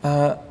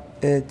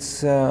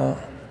 It's okay.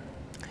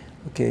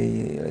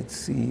 Let's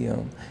see.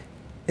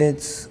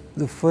 It's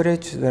the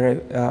footage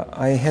that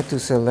I had to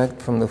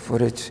select from the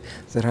footage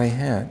that I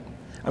had.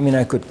 I mean,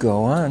 I could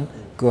go on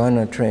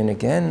a train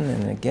again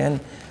and again,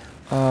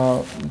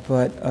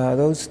 but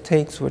those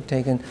takes were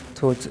taken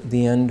towards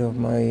the end of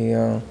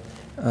my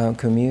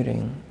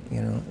commuting.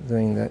 You know,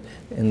 doing that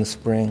in the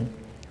spring.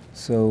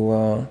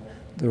 So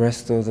the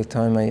rest of the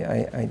time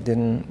I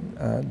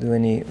didn't do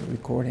any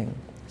recording.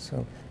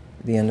 So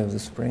the end of the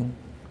spring.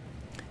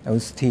 I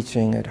was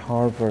teaching at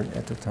Harvard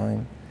at the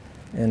time,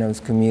 and I was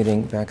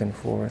commuting back and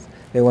forth.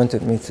 They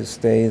wanted me to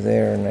stay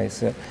there, and I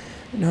said,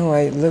 no,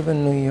 I live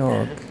in New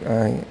York.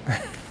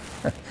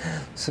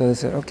 So they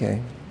said,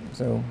 okay.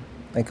 So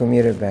I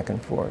commuted back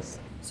and forth.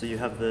 So you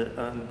have the,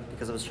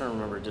 because I was trying to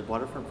remember, did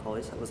Waterfront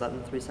Follies, was that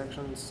in 3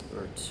 sections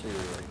or 2?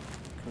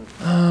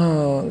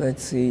 Oh,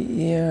 let's see.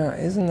 Yeah,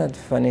 isn't that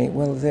funny?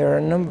 Well, there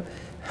are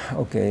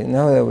okay,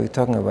 now that we're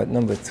talking about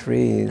number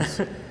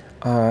 3s,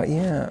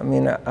 yeah, I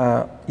mean,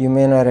 you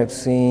may not have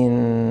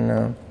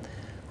seen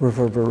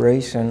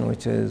Reverberation,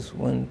 which is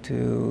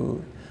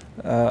the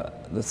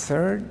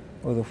 3rd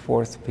or the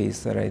 4th piece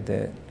that I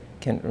did.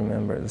 Can't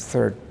remember, the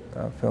 3rd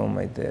film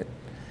I did.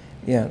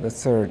 Yeah, the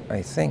 3rd,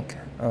 I think,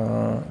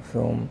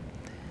 film.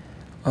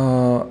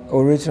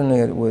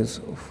 Originally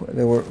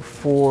there were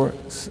 4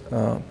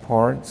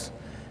 parts,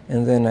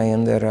 and then I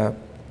ended up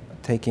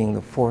taking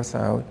the 4th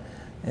out,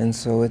 and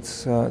so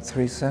it's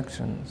 3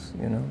 sections,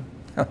 you know.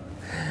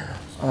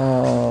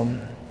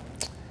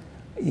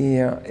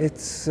 Yeah,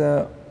 it's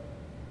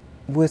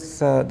with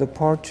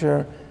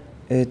departure.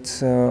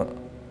 It's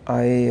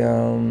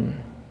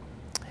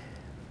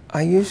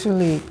I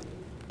usually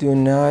do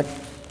not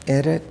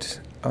edit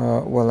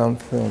while I'm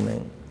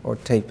filming or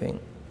taping.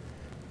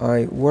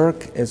 I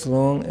work as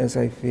long as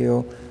I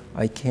feel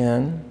I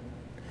can.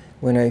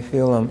 When I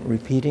feel I'm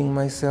repeating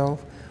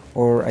myself,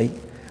 or you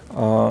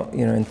know,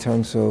 in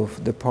terms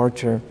of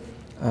departure,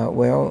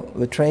 well,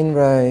 the train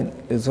ride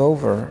is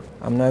over.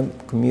 I'm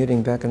not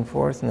commuting back and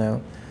forth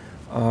now.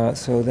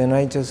 So then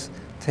I just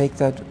take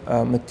that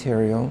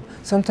material.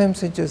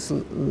 Sometimes I just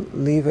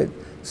leave it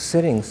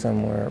sitting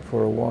somewhere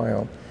for a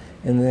while,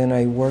 and then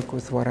I work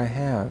with what I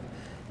have.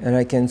 And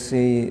I can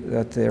see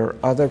that there are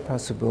other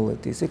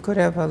possibilities. It could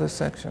have other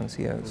sections,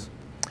 yes.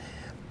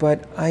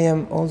 But I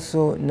am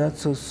also not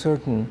so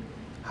certain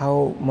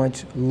how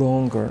much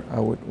longer I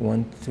would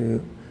want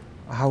to,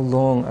 how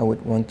long I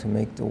would want to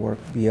make the work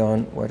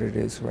beyond what it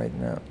is right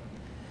now.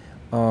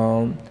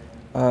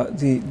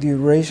 The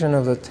duration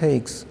of the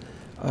takes,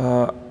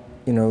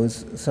 you know,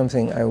 is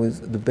something I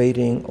was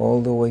debating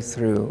all the way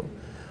through.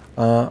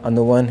 On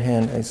the one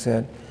hand, I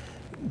said,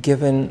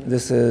 given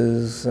this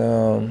is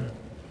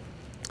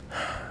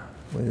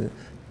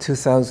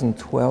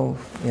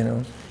 2012, you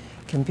know,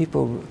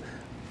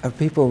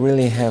 people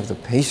really have the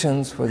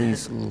patience for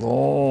these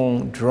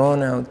long,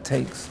 drawn-out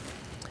takes?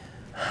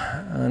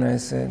 And I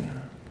said,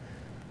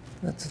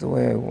 that's the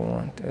way I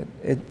want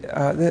it.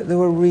 There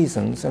were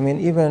reasons. I mean,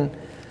 even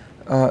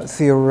not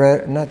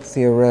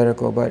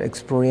theoretical, but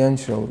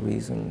experiential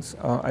reasons.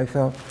 I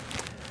felt,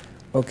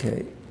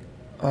 okay,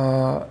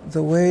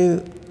 the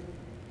way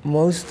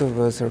most of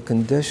us are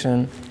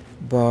conditioned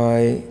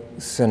by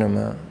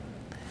cinema,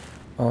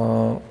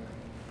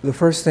 the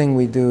first thing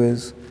we do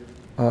is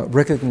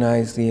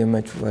recognize the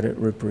image, what it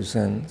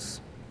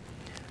represents.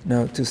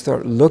 Now, to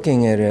start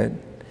looking at it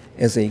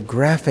as a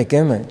graphic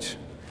image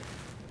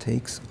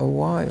takes a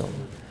while.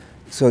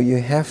 So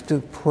you have to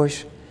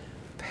push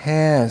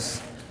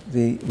past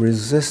the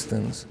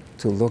resistance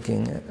to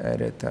looking at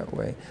it that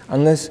way.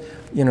 Unless,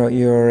 you know,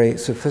 you're a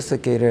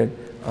sophisticated,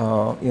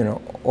 you know,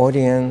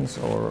 audience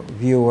or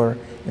viewer,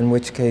 in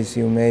which case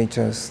you may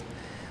just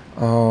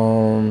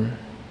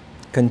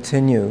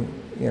continue,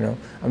 you know.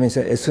 I mean,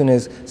 so as soon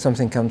as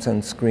something comes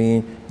on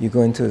screen, you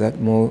go into that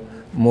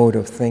mode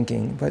of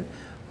thinking. But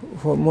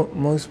for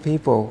most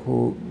people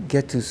who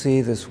get to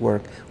see this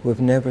work, who have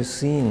never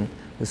seen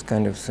this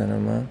kind of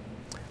cinema,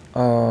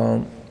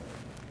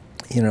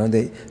 you know,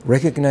 they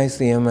recognize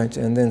the image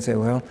and then say,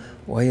 well,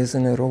 why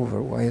isn't it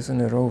over? Why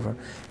isn't it over?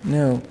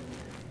 No,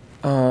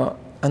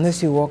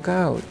 unless you walk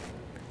out,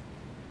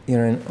 you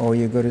know, or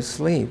you go to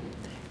sleep,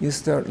 you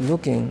start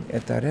looking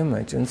at that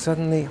image, and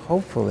suddenly,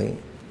 hopefully,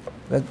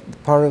 that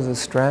part of the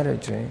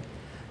strategy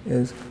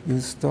is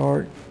you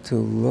start to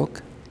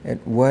look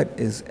at what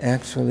is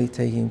actually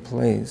taking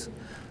place,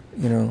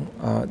 you know,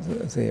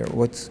 there,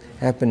 what's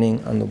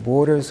happening on the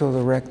borders of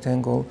the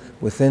rectangle,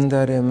 within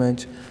that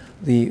image,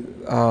 the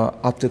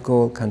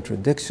optical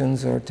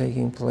contradictions are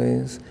taking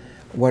place,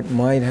 what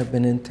might have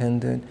been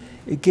intended.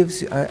 It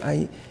gives you,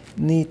 I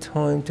need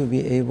time to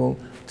be able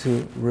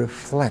to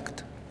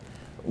reflect.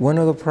 One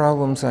of the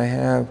problems I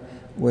have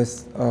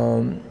with,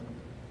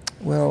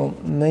 well,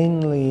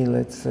 mainly,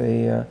 let's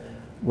say,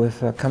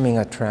 with coming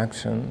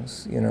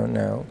attractions, you know,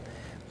 now.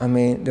 I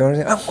mean, they're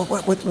saying, oh,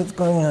 what's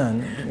going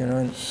on? You know,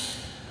 and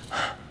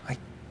I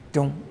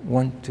don't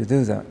want to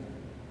do that.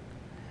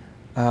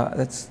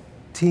 That's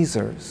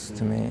teasers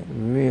to me,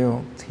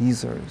 real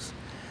teasers.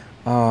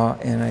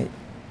 And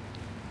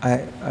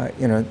I,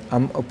 you know,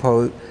 I'm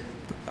opposed.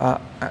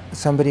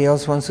 Somebody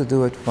else wants to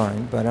do it,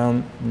 fine, but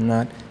I'm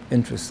not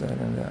interested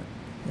in that.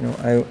 You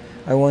know,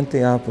 I want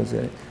the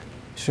opposite.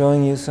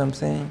 Showing you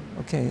something,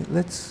 okay,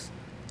 let's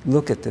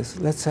look at this.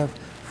 Let's have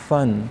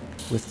fun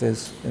with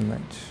this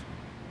image.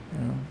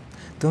 You know,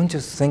 don't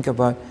just think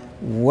about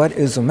what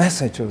is the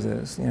message of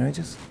this. You know,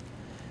 just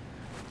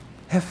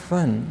have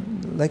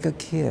fun, like a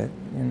kid.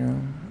 You know,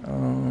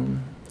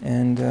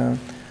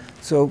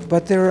 so.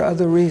 But there are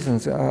other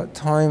reasons.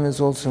 Time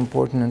is also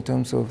important in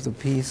terms of the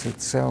piece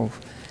itself.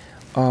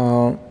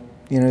 You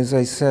know, as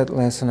I said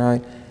last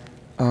night,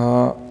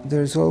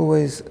 there's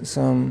always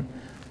some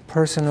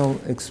personal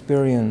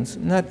experience,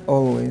 not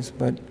always,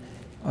 but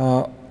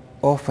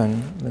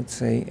often, let's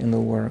say, in the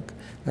work,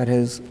 that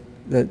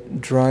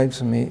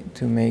drives me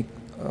to make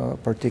a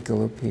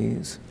particular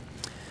piece.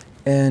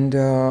 And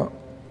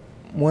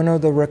one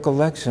of the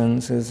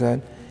recollections is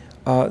that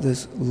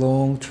this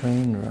long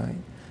train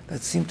ride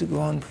that seemed to go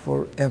on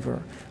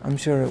forever. I'm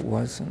sure it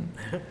wasn't.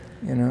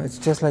 You know, it's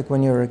just like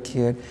when you're a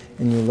kid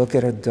and you look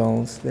at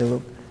adults, they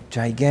look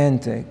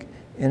gigantic,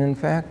 and in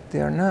fact,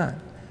 they are not.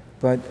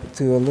 But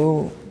to a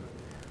little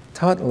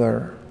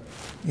toddler,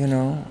 you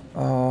know,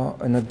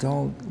 an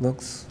adult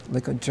looks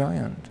like a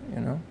giant, you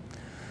know.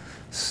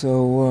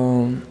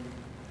 So,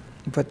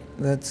 but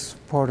that's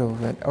part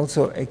of it.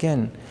 Also,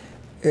 again,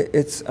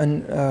 it's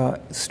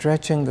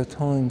stretching the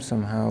time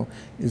somehow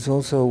is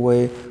also a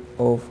way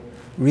of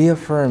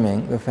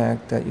reaffirming the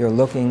fact that you're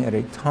looking at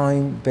a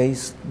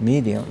time-based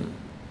medium.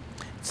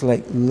 It's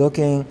like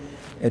looking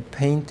at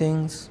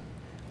paintings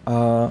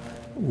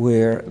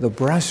where the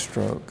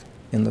brushstroke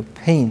and the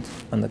paint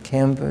on the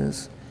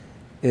canvas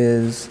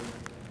is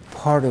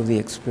part of the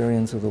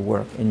experience of the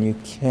work, and you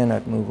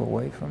cannot move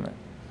away from it.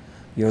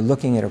 You're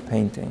looking at a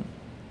painting.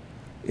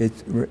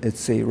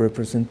 It's a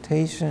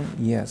representation,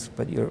 yes,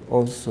 but you're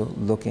also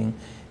looking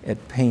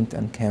at paint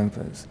on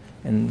canvas,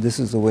 and this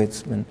is the way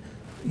it's been,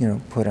 you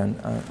know, put on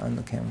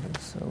the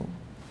canvas. So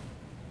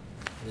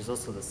there's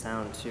also the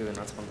sound too, and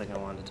that's one thing I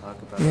wanted to talk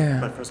about.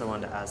 Yeah. But first, I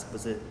wanted to ask: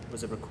 was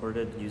it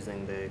recorded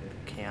using the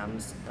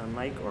cam's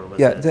mic, or was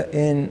yeah,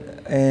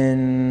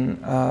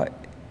 it?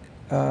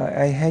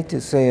 I hate to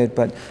say it,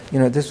 but you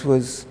know, this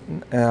was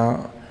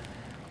the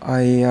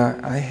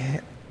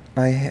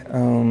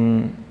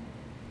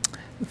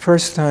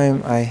first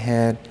time I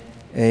had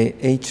a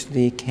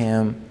HD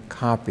cam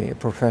copy, a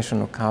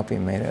professional copy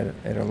made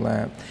at a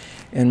lab,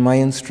 and my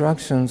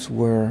instructions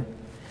were,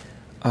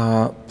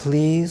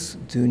 please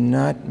do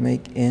not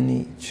make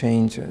any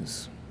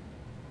changes.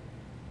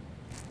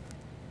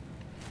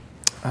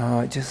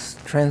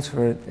 Just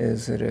transfer it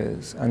as it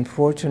is.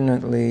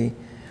 Unfortunately,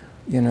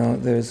 you know,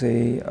 there's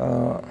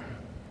a,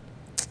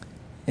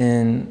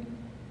 in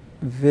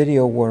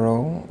video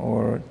world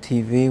or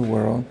TV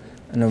world,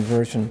 an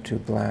aversion to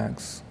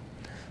blacks.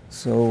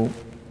 So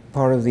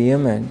part of the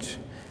image,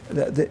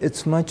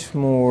 it's much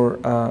more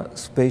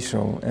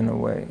spatial in a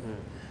way.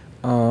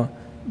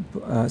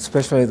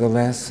 Especially the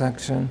last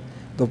section,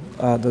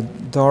 the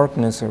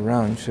darkness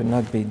around should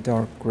not be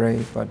dark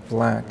gray, but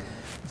black.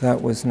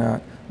 That was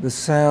not. The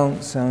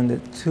sound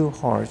sounded too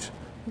harsh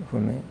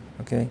for me,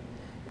 okay?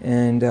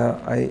 And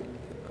I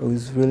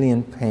was really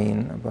in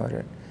pain about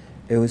it.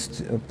 It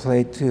was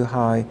played too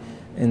high,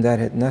 and that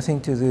had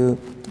nothing to do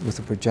with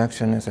the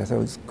projection, as I thought it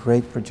was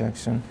great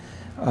projection,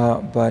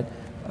 but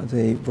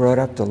they brought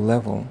up the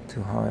level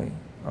too high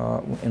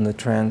in the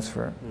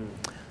transfer.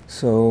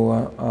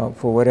 So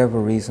for whatever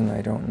reason,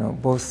 I don't know,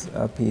 both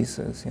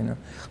pieces, you know.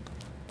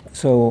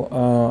 So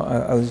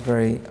I was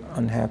very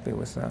unhappy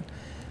with that.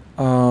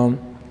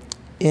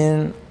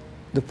 In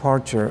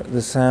Departure,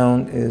 the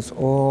sound is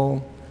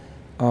all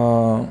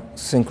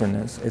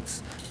synchronous.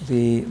 It's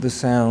the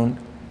sound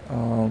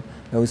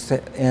that was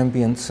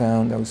ambient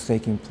sound that was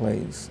taking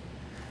place,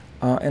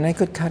 and I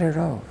could cut it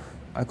off.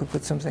 I could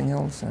put something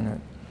else in it,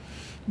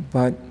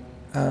 but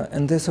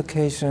on this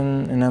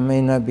occasion, and I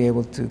may not be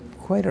able to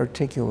quite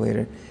articulate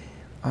it,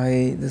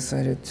 I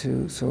decided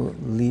to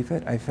leave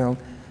it. I felt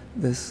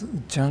this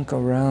junk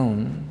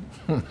around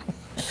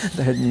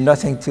that had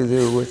nothing to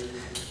do with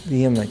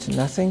the image.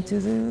 Nothing to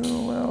do,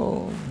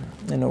 well,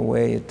 in a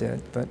way it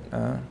did, but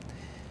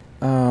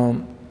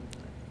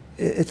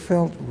it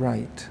felt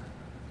right.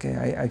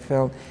 Okay, I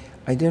felt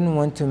I didn't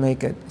want to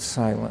make it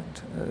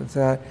silent.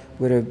 That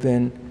would have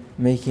been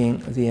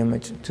making the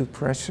image too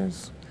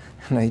precious,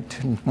 and I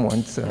didn't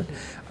want that.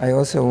 I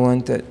also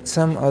wanted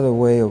some other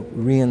way of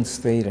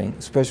reinstating,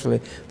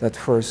 especially that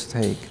first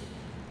take.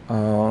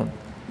 You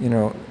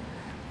know,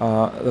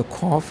 the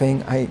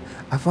coughing, I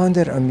found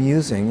it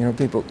amusing. You know,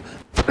 people,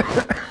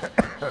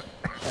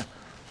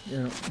 you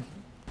know,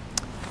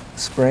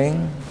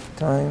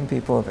 springtime,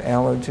 people have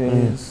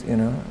allergies, you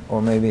know,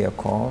 or maybe a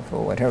cough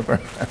or whatever.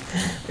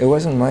 It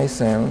wasn't my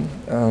sound,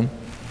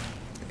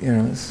 you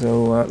know,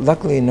 so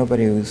luckily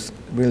nobody was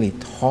really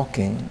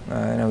talking,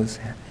 and I was,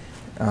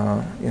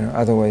 you know,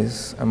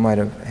 otherwise I might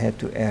have had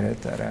to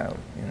edit that out,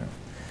 you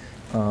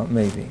know,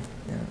 maybe.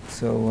 Yeah.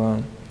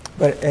 So,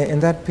 but in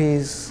that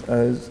piece,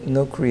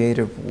 no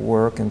creative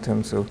work in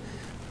terms of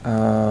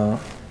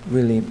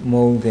really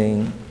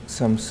molding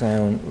some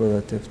sound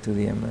relative to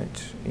the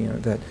image, you know,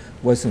 that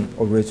wasn't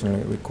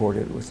originally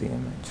recorded with the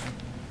image.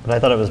 But I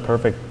thought it was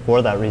perfect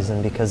for that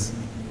reason, because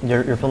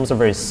your films are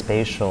very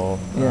spatial.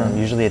 Yeah.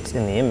 Usually it's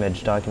in the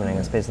image documenting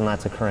a space, and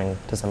that's occurring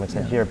to some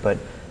extent here, but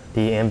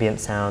the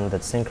ambient sound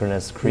that's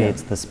synchronous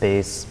creates the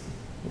space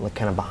like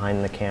kind of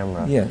behind the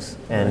camera. Yes.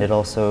 And it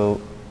also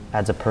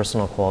adds a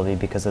personal quality,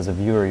 because as a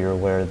viewer you're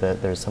aware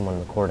that there's someone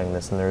recording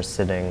this and they're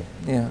sitting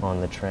on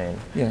the train.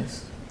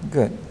 Yes,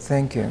 good,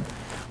 thank you.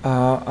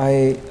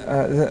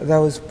 That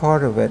was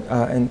part of it,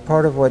 and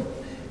part of what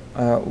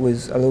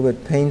was a little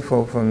bit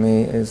painful for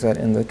me is that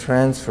in the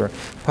transfer,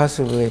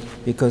 possibly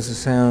because the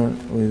sound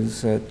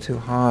was too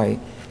high,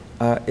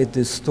 it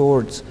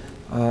distorts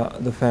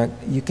the fact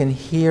you can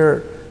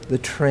hear the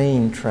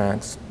train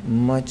tracks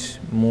much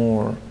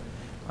more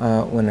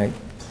when I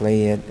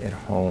play it at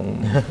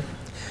home.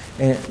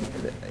 And,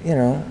 you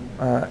know,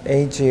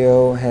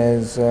 AGO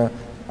has,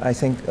 I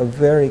think, a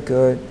very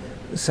good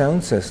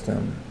sound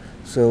system.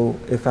 So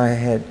if I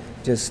had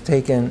just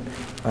taken,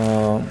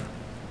 I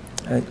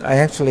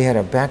actually had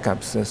a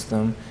backup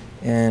system,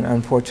 and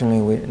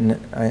unfortunately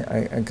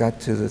I got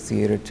to the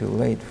theater too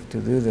late to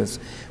do this,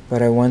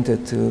 but I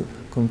wanted to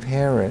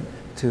compare it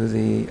to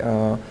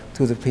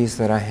the piece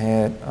that I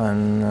had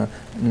on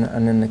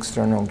an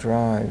external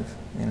drive,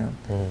 you know,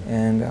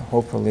 and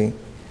hopefully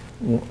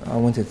I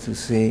wanted to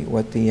see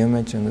what the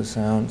image and the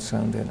sound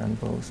sounded on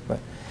both, but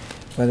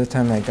by the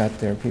time I got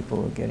there,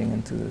 people were getting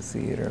into the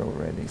theater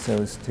already, so it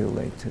was too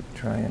late to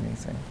try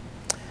anything.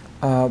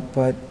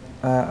 But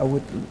I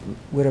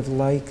would have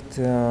liked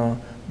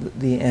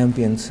the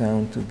ambient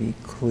sound to be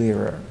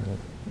clearer,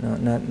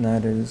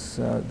 not as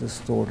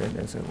distorted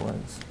as it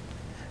was.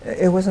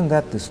 It wasn't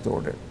that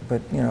distorted,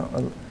 but you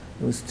know,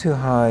 it was too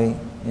high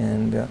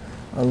and a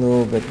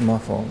little bit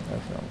muffled, I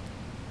felt.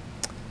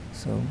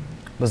 So.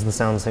 Was the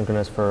sound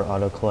synchronous for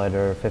Auto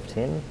Collider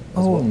 15?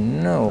 Oh,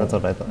 no. That's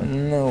what I thought.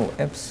 No,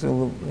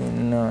 absolutely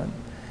not.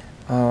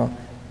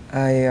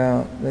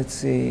 Let's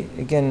see,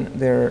 again,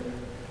 there are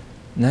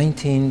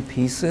 19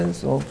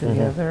 pieces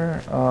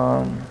altogether.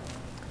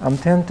 I'm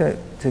tempted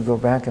to go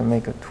back and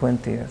make a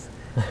 20th,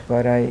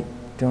 but I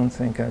don't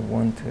think I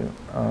want to.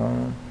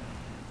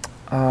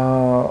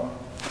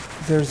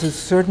 There's a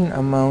certain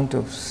amount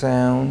of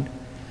sound.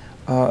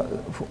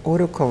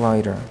 Auto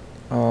collider.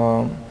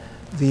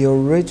 The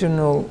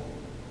original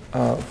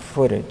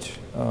footage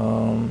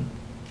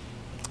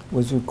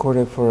was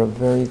recorded for a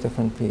very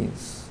different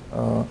piece.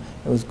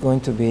 It was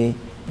going to be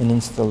an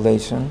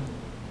installation,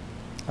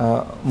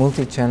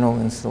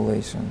 multi-channel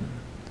installation,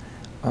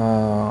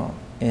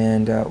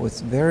 and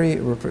with very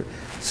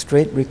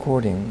straight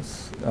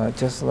recordings,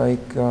 just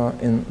like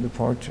in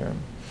Departure.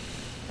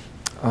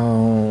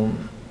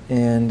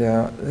 And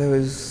there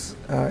was,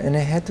 and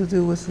it had to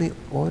do with the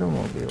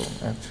automobile,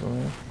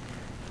 actually,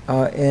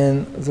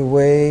 and the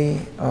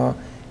way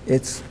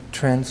it's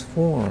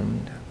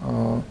transformed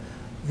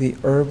the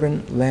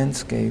urban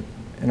landscape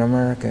in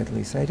America, at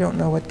least. I don't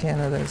know what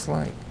Canada is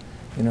like.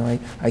 You know,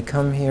 I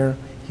come here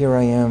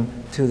I am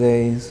 2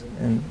 days,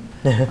 and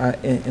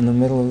in the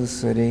middle of the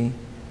city.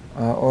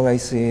 All I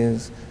see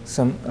is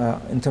some,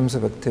 in terms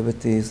of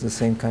activities, the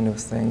same kind of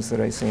things that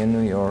I see in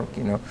New York,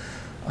 you know,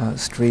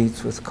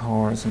 streets with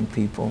cars and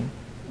people,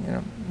 you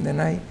know. Then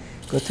I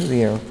go to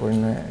the airport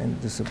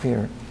and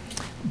disappear.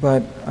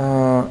 But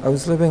I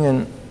was living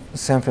in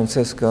San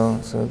Francisco,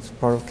 so it's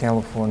part of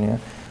California,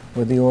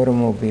 where the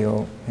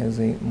automobile has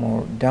a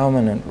more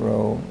dominant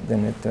role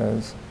than it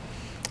does.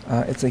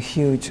 It's a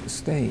huge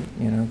state,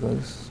 you know,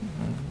 goes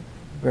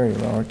very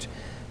large.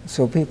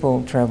 So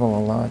people travel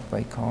a lot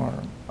by car.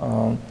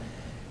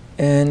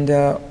 And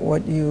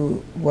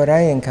what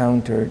I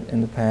encountered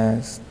in the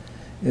past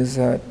is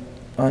that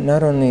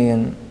not only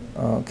in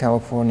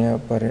California,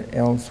 but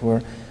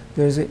elsewhere,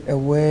 there's a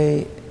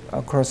way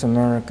across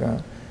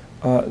America,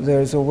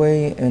 there's a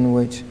way in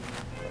which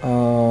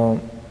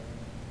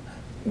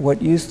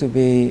what used to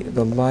be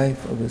the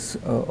life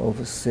of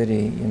a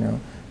city, you know,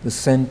 the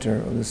center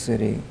of the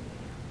city,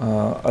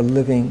 a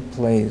living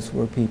place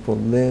where people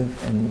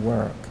live and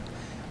work,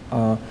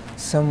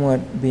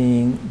 somewhat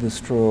being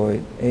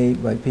destroyed,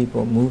 by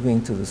people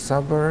moving to the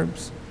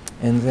suburbs,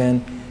 and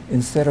then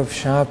instead of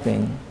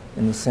shopping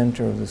in the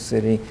center of the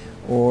city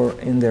or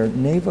in their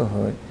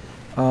neighborhood,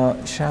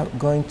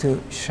 going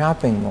to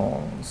shopping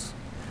malls.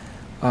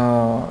 You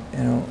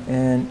know,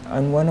 and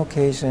on one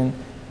occasion,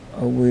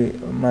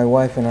 my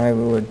wife and I,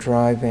 we were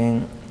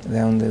driving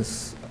down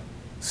this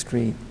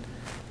street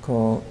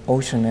called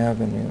Ocean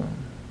Avenue,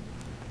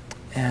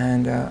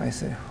 and I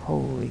said,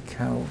 "Holy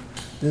cow,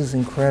 this is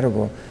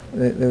incredible!"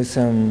 There was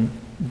some,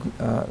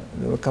 there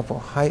were a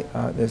couple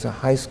there's a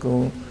high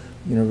school,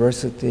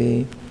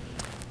 university,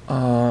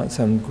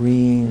 some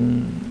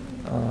green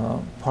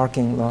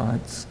parking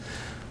lots,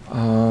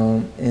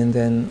 and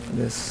then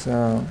this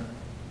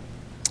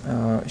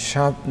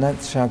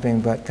not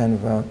shopping, but kind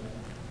of a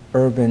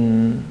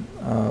urban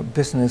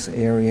business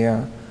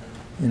area,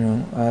 you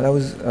know. That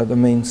was the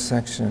main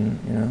section,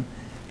 you know,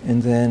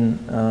 and then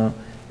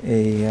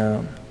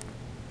a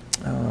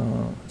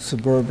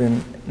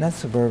suburban, not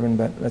suburban,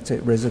 but let's say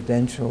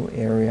residential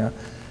area,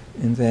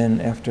 and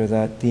then after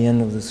that, the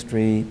end of the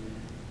street,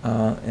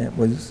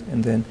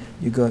 and then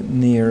you go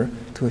near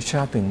to a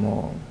shopping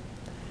mall.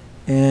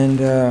 And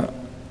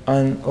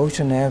on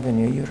Ocean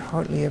Avenue, you'd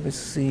hardly ever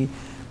see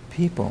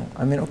people.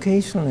 I mean,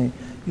 occasionally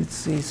you'd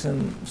see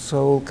some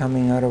soul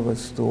coming out of a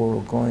store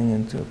or going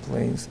into a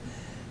place,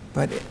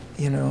 but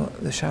you know,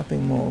 the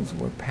shopping malls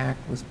were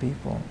packed with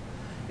people.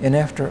 And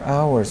after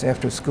hours,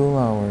 after school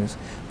hours,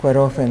 quite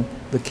often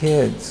the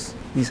kids,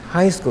 these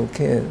high school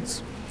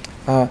kids,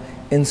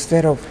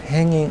 instead of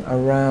hanging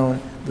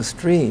around the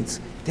streets,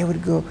 they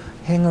would go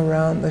hang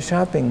around the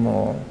shopping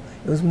mall.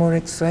 It was more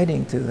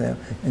exciting to them.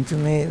 And to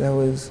me, that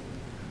was,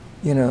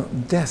 you know,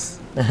 death.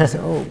 I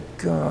said, oh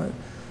God,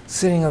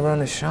 sitting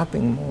around a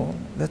shopping mall,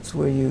 that's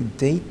where you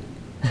date?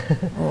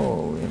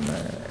 Oh,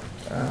 man.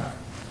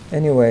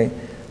 Anyway,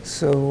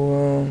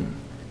 so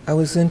I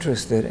was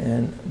interested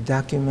in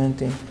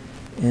documenting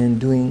and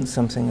doing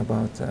something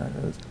about that.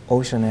 It was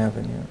Ocean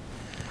Avenue.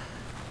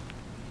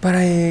 But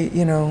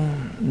you know,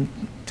 in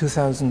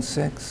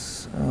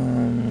 2006,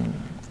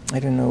 I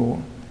don't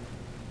know,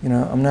 you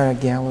know, I'm not a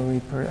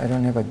gallery person. I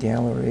don't have a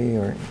gallery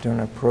or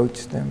don't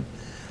approach them.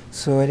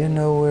 So I didn't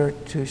know where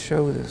to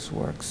show this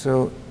work.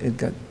 So it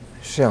got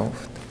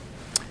shelved.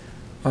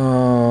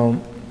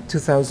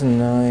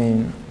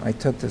 2009, I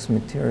took this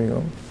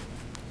material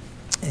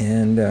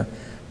and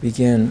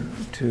began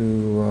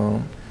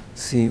to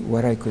see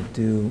what I could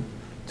do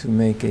to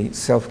make a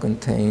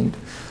self-contained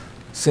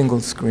single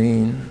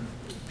screen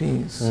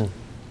piece.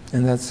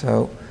 And that's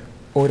how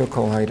Auto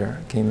Collider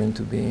came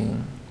into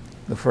being,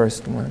 the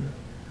first one.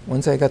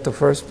 Once I got the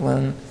first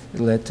one, it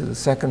led to the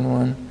second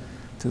one,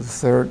 to the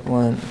third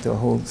one, to a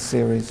whole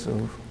series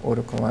of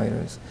Auto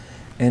Colliders.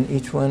 And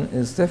each one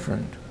is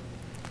different.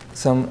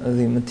 Some of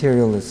the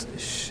material is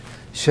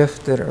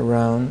shifted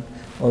around,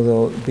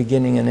 although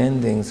beginning and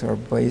endings are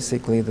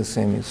basically the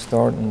same. You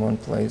start in one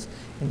place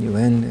and you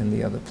end in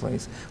the other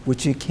place,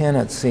 which you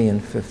cannot see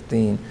in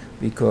 15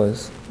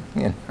 because,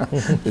 you know,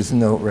 there's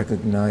no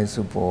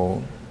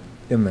recognizable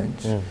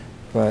image.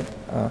 But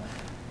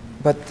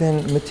but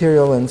then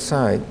material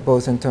inside,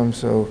 both in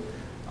terms of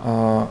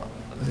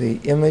the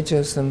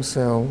images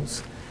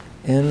themselves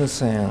and the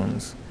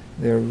sounds,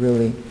 they're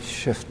really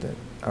shifted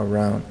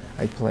around.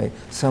 I play.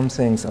 Some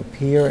things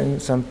appear in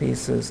some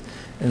pieces,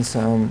 and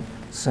some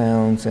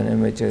sounds and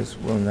images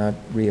will not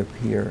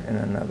reappear in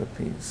another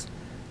piece.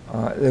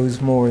 There was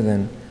more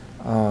than,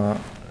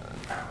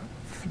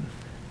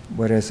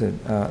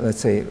 let's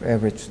say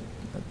average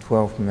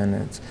 12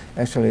 minutes.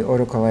 Actually,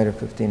 Auto Collider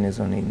 15 is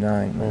only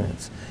 9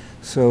 minutes.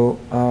 So,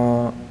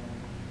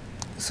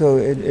 so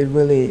it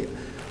really,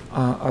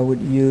 I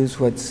would use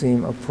what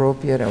seemed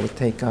appropriate. I would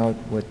take out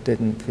what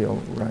didn't feel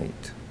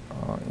right,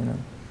 you know.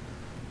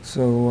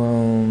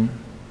 So,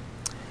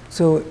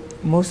 so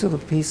most of the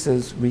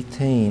pieces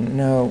retain.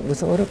 Now,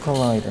 with Auto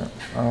Collider,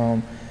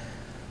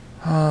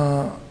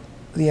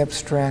 the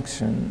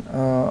abstraction,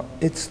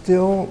 it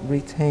still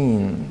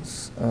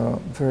retains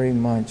very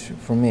much,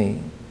 for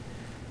me,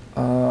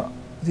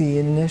 the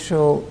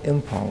initial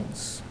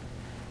impulse.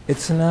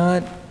 It's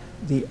not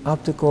the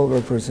optical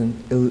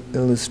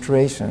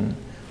illustration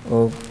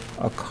of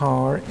a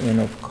car and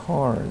of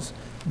cars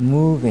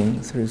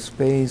moving through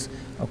space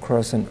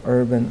across an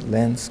urban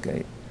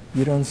landscape.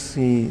 You don't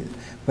see,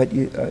 but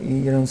you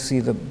don't see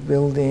the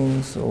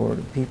buildings or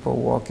the people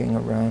walking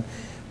around,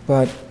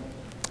 but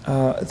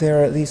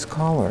there are these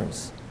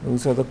colors.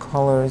 Those are the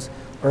colors,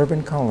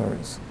 urban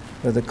colors.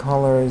 They're the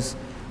colors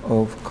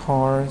of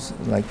cars,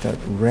 like that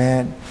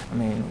red. I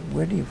mean,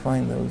 where do you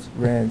find those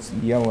reds,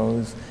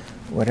 yellows,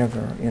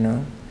 whatever, you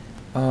know?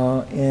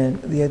 And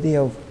the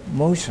idea of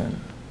motion,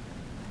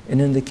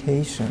 an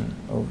indication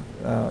of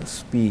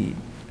speed,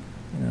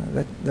 you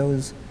know, that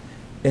was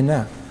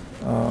enough.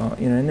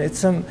 You know, and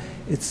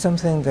it's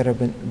something that I've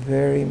been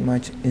very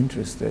much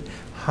interested.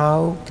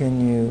 How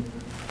can you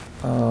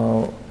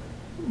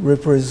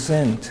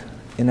represent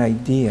an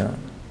idea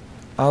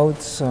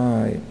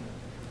outside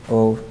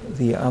of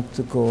the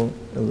optical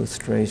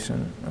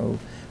illustration of,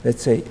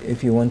 let's say,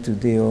 if you want to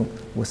deal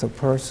with a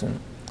person,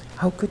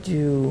 how could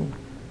you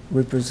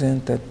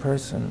represent that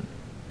person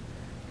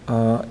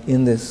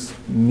in this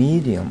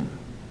medium,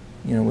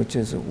 you know, which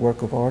is a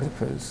work of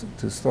artifice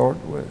to start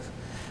with,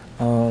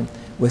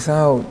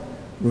 without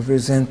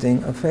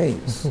representing a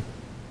face,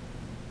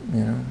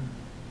 you know?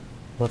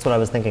 That's what I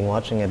was thinking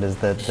watching it, is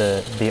that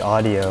the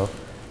audio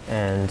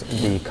and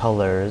the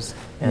colors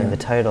and the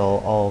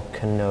title all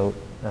connote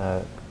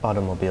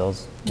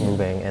automobiles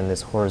moving and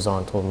this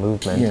horizontal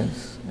movement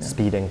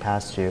speeding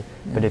past you.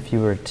 But if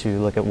you were to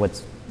look at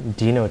what's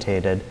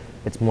denotated,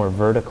 it's more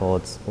vertical.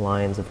 It's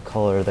lines of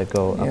color that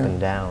go up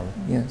and down.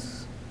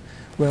 Yes.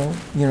 Well,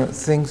 you know,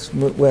 things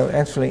move, well,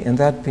 actually, in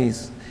that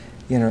piece,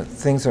 you know,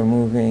 things are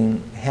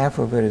moving, half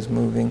of it is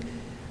moving.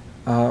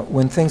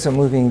 When things are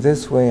moving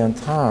this way on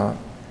top,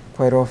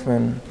 quite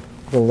often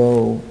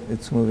below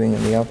it's moving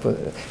in the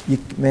upper. You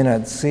may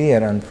not see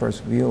it on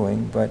first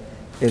viewing, but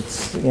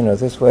it's, you know,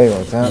 this way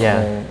or that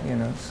way, you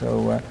know.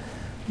 So,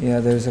 yeah,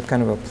 there's a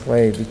kind of a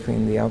play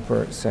between the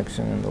upper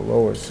section and the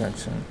lower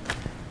section,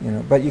 you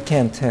know. But you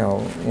can't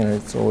tell, you know,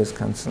 it's always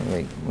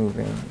constantly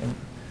moving in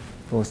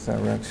both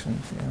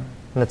directions, yeah.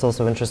 And it's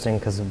also interesting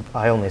because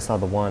I only saw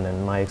the one,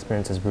 and my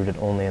experience is rooted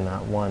only in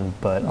that one,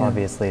 but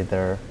obviously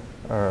there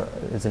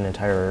is an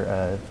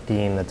entire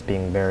theme that's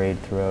being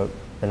varied throughout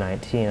the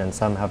 19, and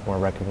some have more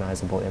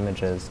recognizable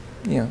images.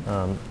 Yeah.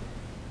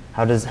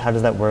 How does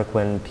that work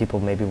when people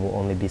maybe will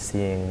only be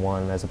seeing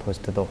one as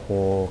opposed to the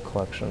whole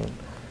collection?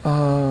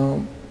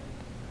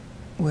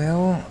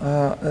 Well,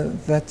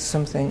 that's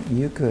something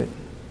you could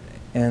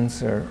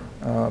answer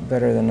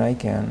better than I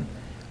can.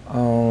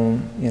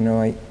 You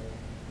know,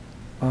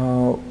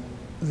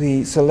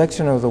 the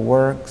selection of the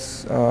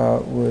works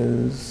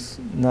was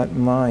not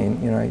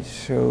mine. You know, I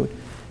showed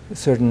a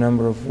certain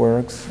number of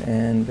works,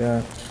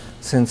 and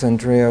since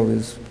Andrea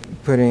was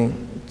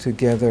putting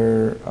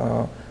together,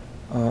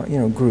 you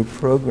know, group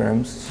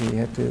programs, she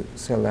had to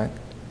select,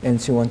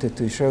 and she wanted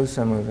to show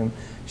some of them.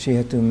 She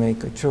had to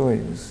make a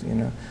choice, you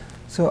know.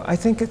 So I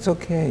think it's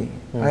okay.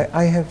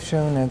 I have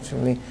shown,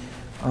 actually,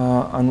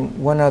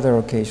 on one other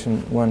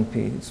occasion, one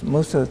piece.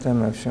 Most of the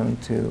time I've shown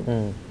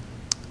two.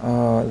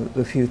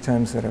 The few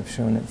times that I've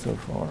shown it so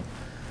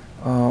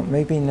far.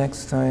 Maybe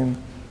next time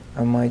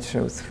I might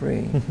show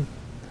three,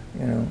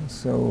 you know.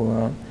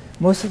 So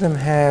most of them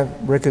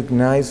have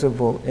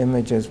recognizable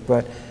images,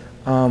 but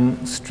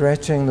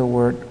stretching the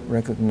word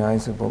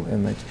recognizable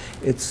image,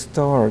 it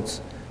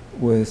starts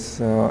with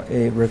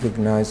a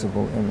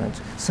recognizable image.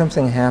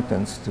 Something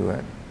happens to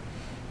it,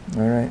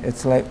 all right?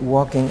 It's like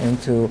walking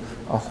into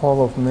a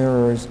hall of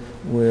mirrors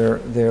where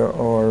there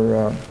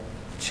are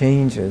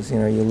changes. You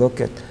know, you look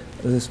at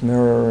this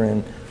mirror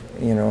and,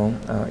 you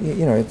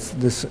know, it's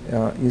this,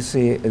 you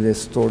see a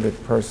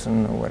distorted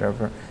person or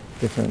whatever,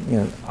 different, you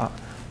know,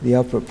 the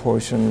upper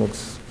portion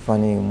looks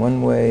funny in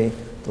one way,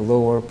 the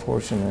lower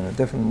portion in a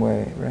different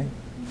way, right?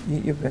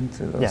 You've been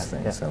to those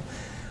things.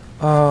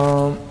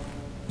 Yeah.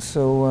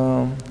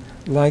 So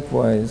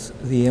likewise,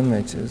 the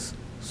image is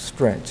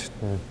stretched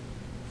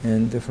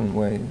in different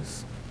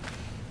ways.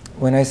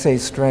 when I say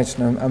stretched,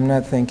 I'm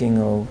not thinking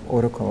of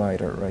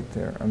autocollider right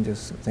there. I'm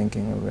just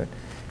thinking of it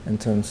in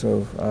terms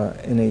of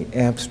in an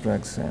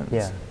abstract sense.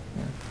 Yeah.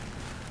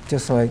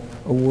 Just like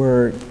a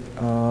word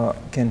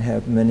can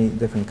have many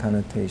different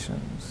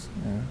connotations,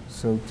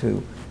 so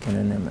too can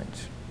an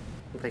image.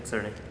 Thanks,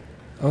 Ernie.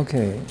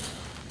 Okay,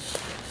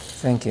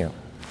 thank you.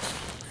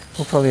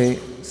 Hopefully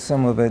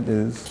some of it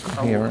is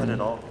coherent. We'll put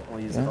it all. We'll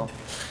use it all.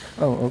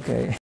 Oh,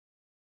 okay.